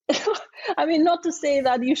 I mean, not to say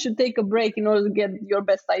that you should take a break in order to get your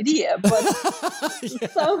best idea, but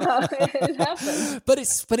somehow it happens.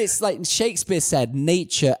 But it's like Shakespeare said,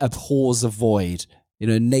 nature abhors a void.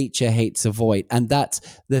 Nature hates a void. And that's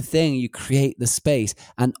the thing. You create the space,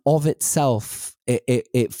 and of itself,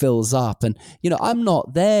 it fills up. And, I'm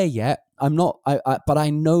not there yet. I'm not, but I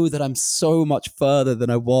know that I'm so much further than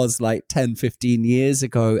I was like 10, 15 years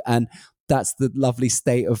ago. And that's the lovely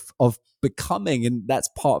state of becoming. And that's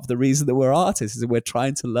part of the reason that we're artists, is that we're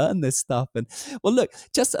trying to learn this stuff. And well, look,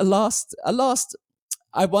 just a last,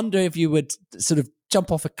 I wonder if you would sort of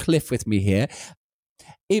jump off a cliff with me here.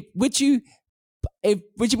 Would you be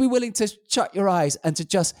willing to shut your eyes and to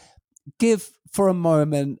just give for a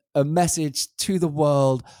moment a message to the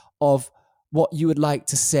world of what you would like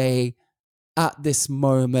to say at this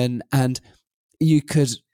moment? And you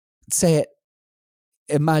could say it,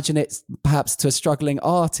 imagine it perhaps to a struggling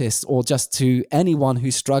artist, or just to anyone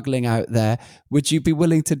who's struggling out there. Would you be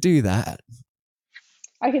willing to do that?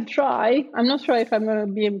 I can try. I'm not sure if I'm going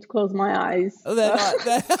to be able to close my eyes. Well,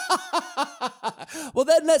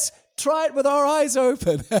 then let's try it with our eyes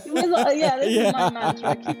open. This is my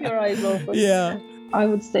mantra. Keep your eyes open. Yeah. I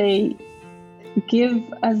would say, give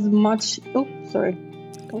as much. Oh, sorry.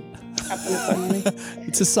 Oh, happened finally.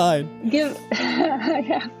 It's a sign. Give,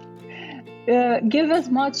 yeah. Give as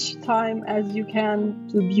much time as you can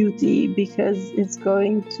to beauty, because it's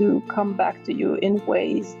going to come back to you in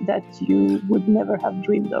ways that you would never have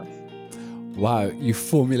dreamed of. Wow, you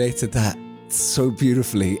formulated that so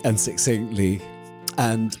beautifully and succinctly,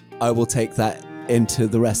 and I will take that into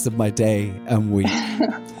the rest of my day and week.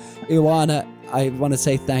 Ioana, I want to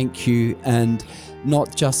say thank you, and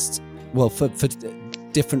not just, well, for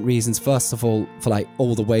different reasons. First of all, for like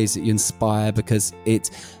all the ways that you inspire, because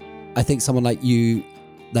I think someone like you,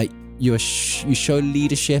 like you show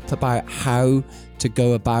leadership about how to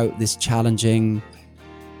go about this challenging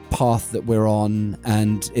path that we're on,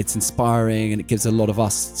 and it's inspiring, and it gives a lot of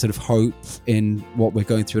us sort of hope in what we're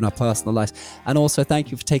going through in our personal lives. And also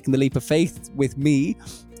thank you for taking the leap of faith with me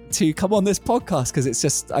to come on this podcast, because it's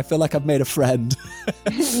just, I feel like I've made a friend.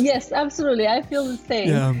 Yes, absolutely. I feel the same.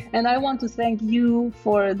 Yeah. And I want to thank you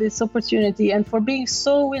for this opportunity and for being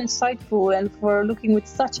so insightful and for looking with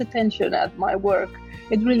such attention at my work.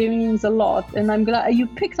 It really means a lot. And I'm glad you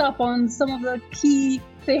picked up on some of the key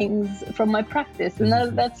things from my practice. And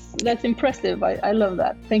that's impressive. I love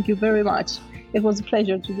that. Thank you very much. It was a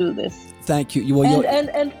pleasure to do this. Thank you.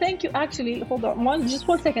 And thank you, actually, hold on, just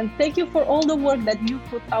 1 second. Thank you for all the work that you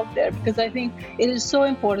put out there, because I think it is so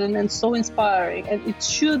important and so inspiring, and it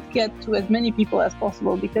should get to as many people as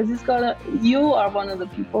possible, because you are one of the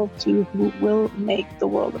people who will make the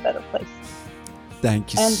world a better place.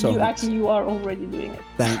 Thank you so much. And you are already doing it.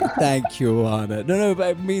 Thank you, Ioana. No, but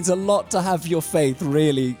it means a lot to have your faith,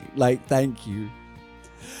 really. Like, thank you.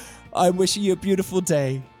 I'm wishing you a beautiful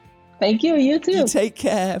day. Thank you. You too. You take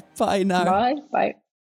care. Bye now. Bye. Bye.